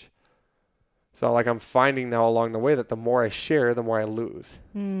message. So like I'm finding now along the way that the more I share, the more I lose.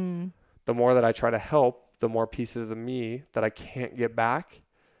 The more that I try to help, the more pieces of me that I can't get back.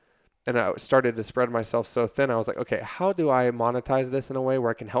 And I started to spread myself so thin. I was like, okay, how do I monetize this in a way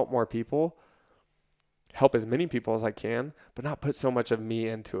where I can help more people? Help as many people as I can, but not put so much of me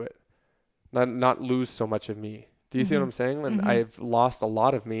into it. Not lose so much of me. Do you see what I'm saying? And I've lost a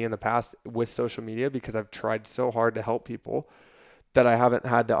lot of me in the past with social media because I've tried so hard to help people that I haven't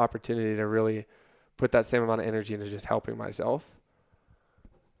had the opportunity to really put that same amount of energy into just helping myself.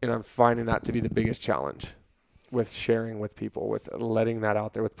 And I'm finding that to be the biggest challenge with sharing with people, with letting that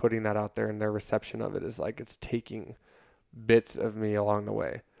out there, with putting that out there, and their reception of it is like it's taking bits of me along the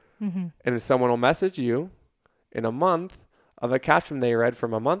way. And if someone will message you in a month of a caption they read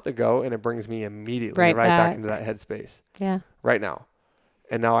from a month ago, and it brings me immediately right back into that headspace. Yeah. Right now.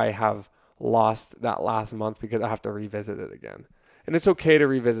 And now I have lost that last month because I have to revisit it again. And it's okay to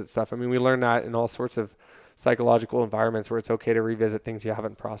revisit stuff. I mean, we learn that in all sorts of psychological environments where it's okay to revisit things you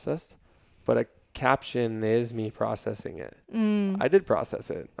haven't processed. But a caption is me processing it. I did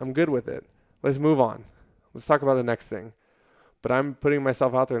process it. I'm good with it. Let's move on. Let's talk about the next thing. But I'm putting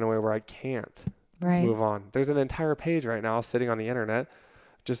myself out there in a way where I can't move on. There's an entire page right now sitting on the internet,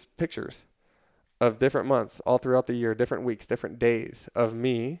 just pictures of different months all throughout the year, different weeks, different days of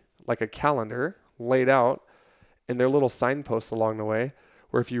me, like a calendar laid out, and their little signposts along the way,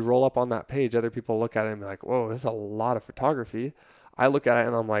 where if you roll up on that page, other people look at it and be like, whoa, this is a lot of photography. I look at it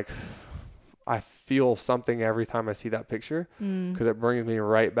and I'm like, I feel something every time I see that picture because it brings me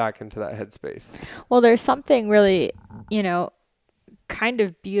right back into that headspace. Well, there's something really, kind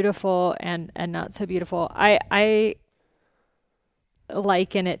of beautiful and not so beautiful. I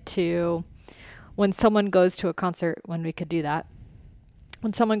liken it to when someone goes to a concert, when we could do that.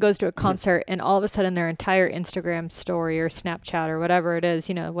 When someone goes to a concert and all of a sudden their entire Instagram story or Snapchat or whatever it is,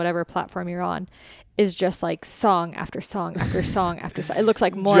 whatever platform you're on, is just like song after song after song after song. It looks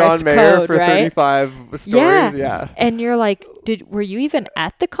like Morse John Mayer code, for right? 35 stories, yeah. And you're like, were you even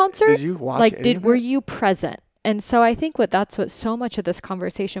at the concert? Did you watch were you present? And so I think that's what so much of this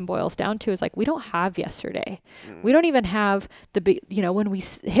conversation boils down to is like, we don't have yesterday. We don't even have when we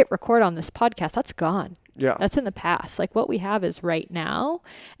hit record on this podcast, that's gone. Yeah. That's in the past. Like what we have is right now,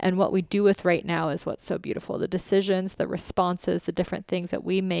 and what we do with right now is what's so beautiful. The decisions, the responses, the different things that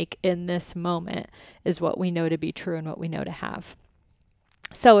we make in this moment is what we know to be true and what we know to have.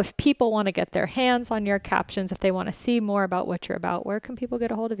 So if people want to get their hands on your captions, if they want to see more about what you're about, where can people get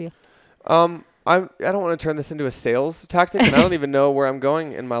a hold of you? I don't want to turn this into a sales tactic, and I don't even know where I'm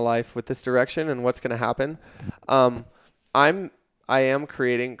going in my life with this direction and what's going to happen. I am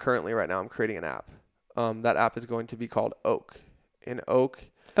creating currently right now. I'm creating an app. That app is going to be called Oak. In Oak.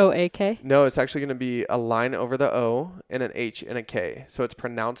 O-A-K? No, it's actually going to be a line over the O and an H and a K. So it's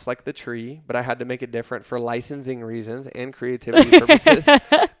pronounced like the tree, but I had to make it different for licensing reasons and creativity purposes.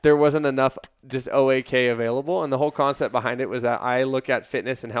 There wasn't enough just O-A-K available. And the whole concept behind it was that I look at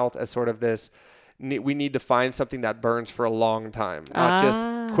fitness and health as sort of this, we need to find something that burns for a long time, not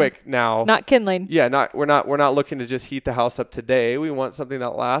just quick now. Not kindling. Yeah, we're not looking to just heat the house up today. We want something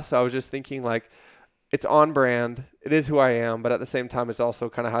that lasts. So I was just thinking like, it's on brand. It is who I am, but at the same time, it's also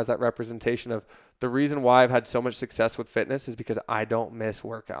kind of has that representation of the reason why I've had so much success with fitness is because I don't miss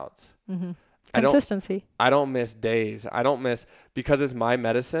workouts. Mm-hmm. Consistency. I don't miss days. I don't miss, because it's my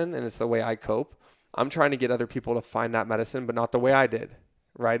medicine and it's the way I cope. I'm trying to get other people to find that medicine, but not the way I did,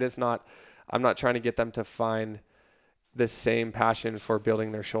 right? I'm not trying to get them to find the same passion for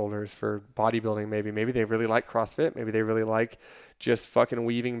building their shoulders, for bodybuilding. Maybe they really like CrossFit. Maybe they really like just fucking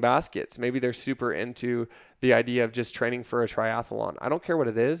weaving baskets. Maybe they're super into the idea of just training for a triathlon. I don't care what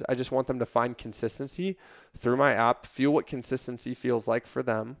it is. I just want them to find consistency through my app, feel what consistency feels like for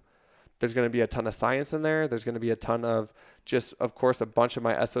them. There's going to be a ton of science in there. There's going to be a ton of just, of course, a bunch of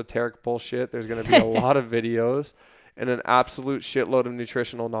my esoteric bullshit. There's going to be a lot of videos and an absolute shitload of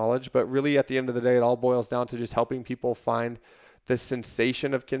nutritional knowledge. But really, at the end of the day, it all boils down to just helping people find the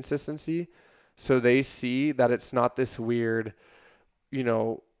sensation of consistency so they see that it's not this weird,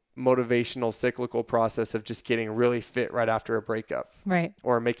 motivational cyclical process of just getting really fit right after a breakup. Right.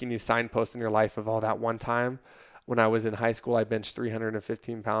 Or making these signposts in your life of all that one time when I was in high school, I benched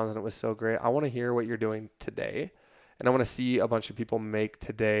 315 pounds and it was so great. I want to hear what you're doing today. And I want to see a bunch of people make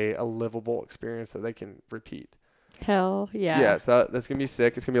today a livable experience that they can repeat. Hell yeah. Yeah, so that's going to be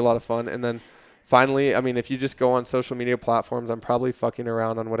sick. It's going to be a lot of fun. And then finally, I mean, if you just go on social media platforms, I'm probably fucking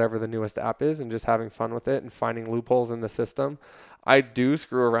around on whatever the newest app is and just having fun with it and finding loopholes in the system. I do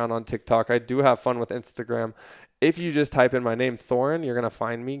screw around on TikTok. I do have fun with Instagram. If you just type in my name, Thoren, you're going to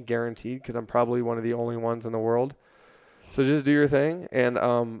find me, guaranteed, because I'm probably one of the only ones in the world. So just do your thing. And,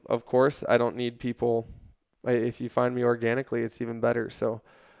 of course, I don't need people. If you find me organically, it's even better. So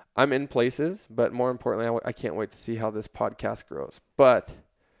I'm in places, but more importantly, I can't wait to see how this podcast grows. But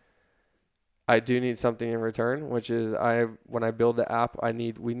I do need something in return, which is when I build the app,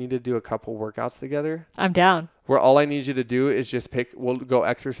 we need to do a couple workouts together. I'm down. Where all I need you to do is just we'll go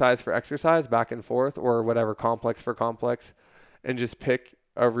exercise for exercise back and forth, or whatever, complex for complex, and just pick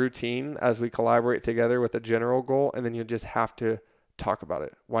a routine as we collaborate together with a general goal. And then you just have to talk about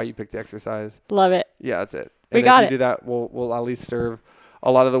it, why you picked the exercise. Love it. Yeah, that's it. We and got if you do that, we'll at least serve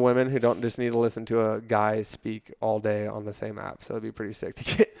a lot of the women who don't just need to listen to a guy speak all day on the same app. So it'd be pretty sick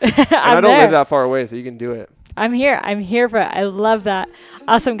to get. And I don't live that far away, so you can do it. I'm here for it. I love that.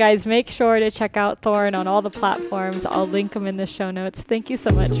 Awesome, guys. Make sure to check out Thoren on all the platforms. I'll link them in the show notes. Thank you so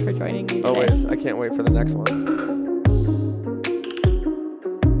much for joining me today. Always. I can't wait for the next one.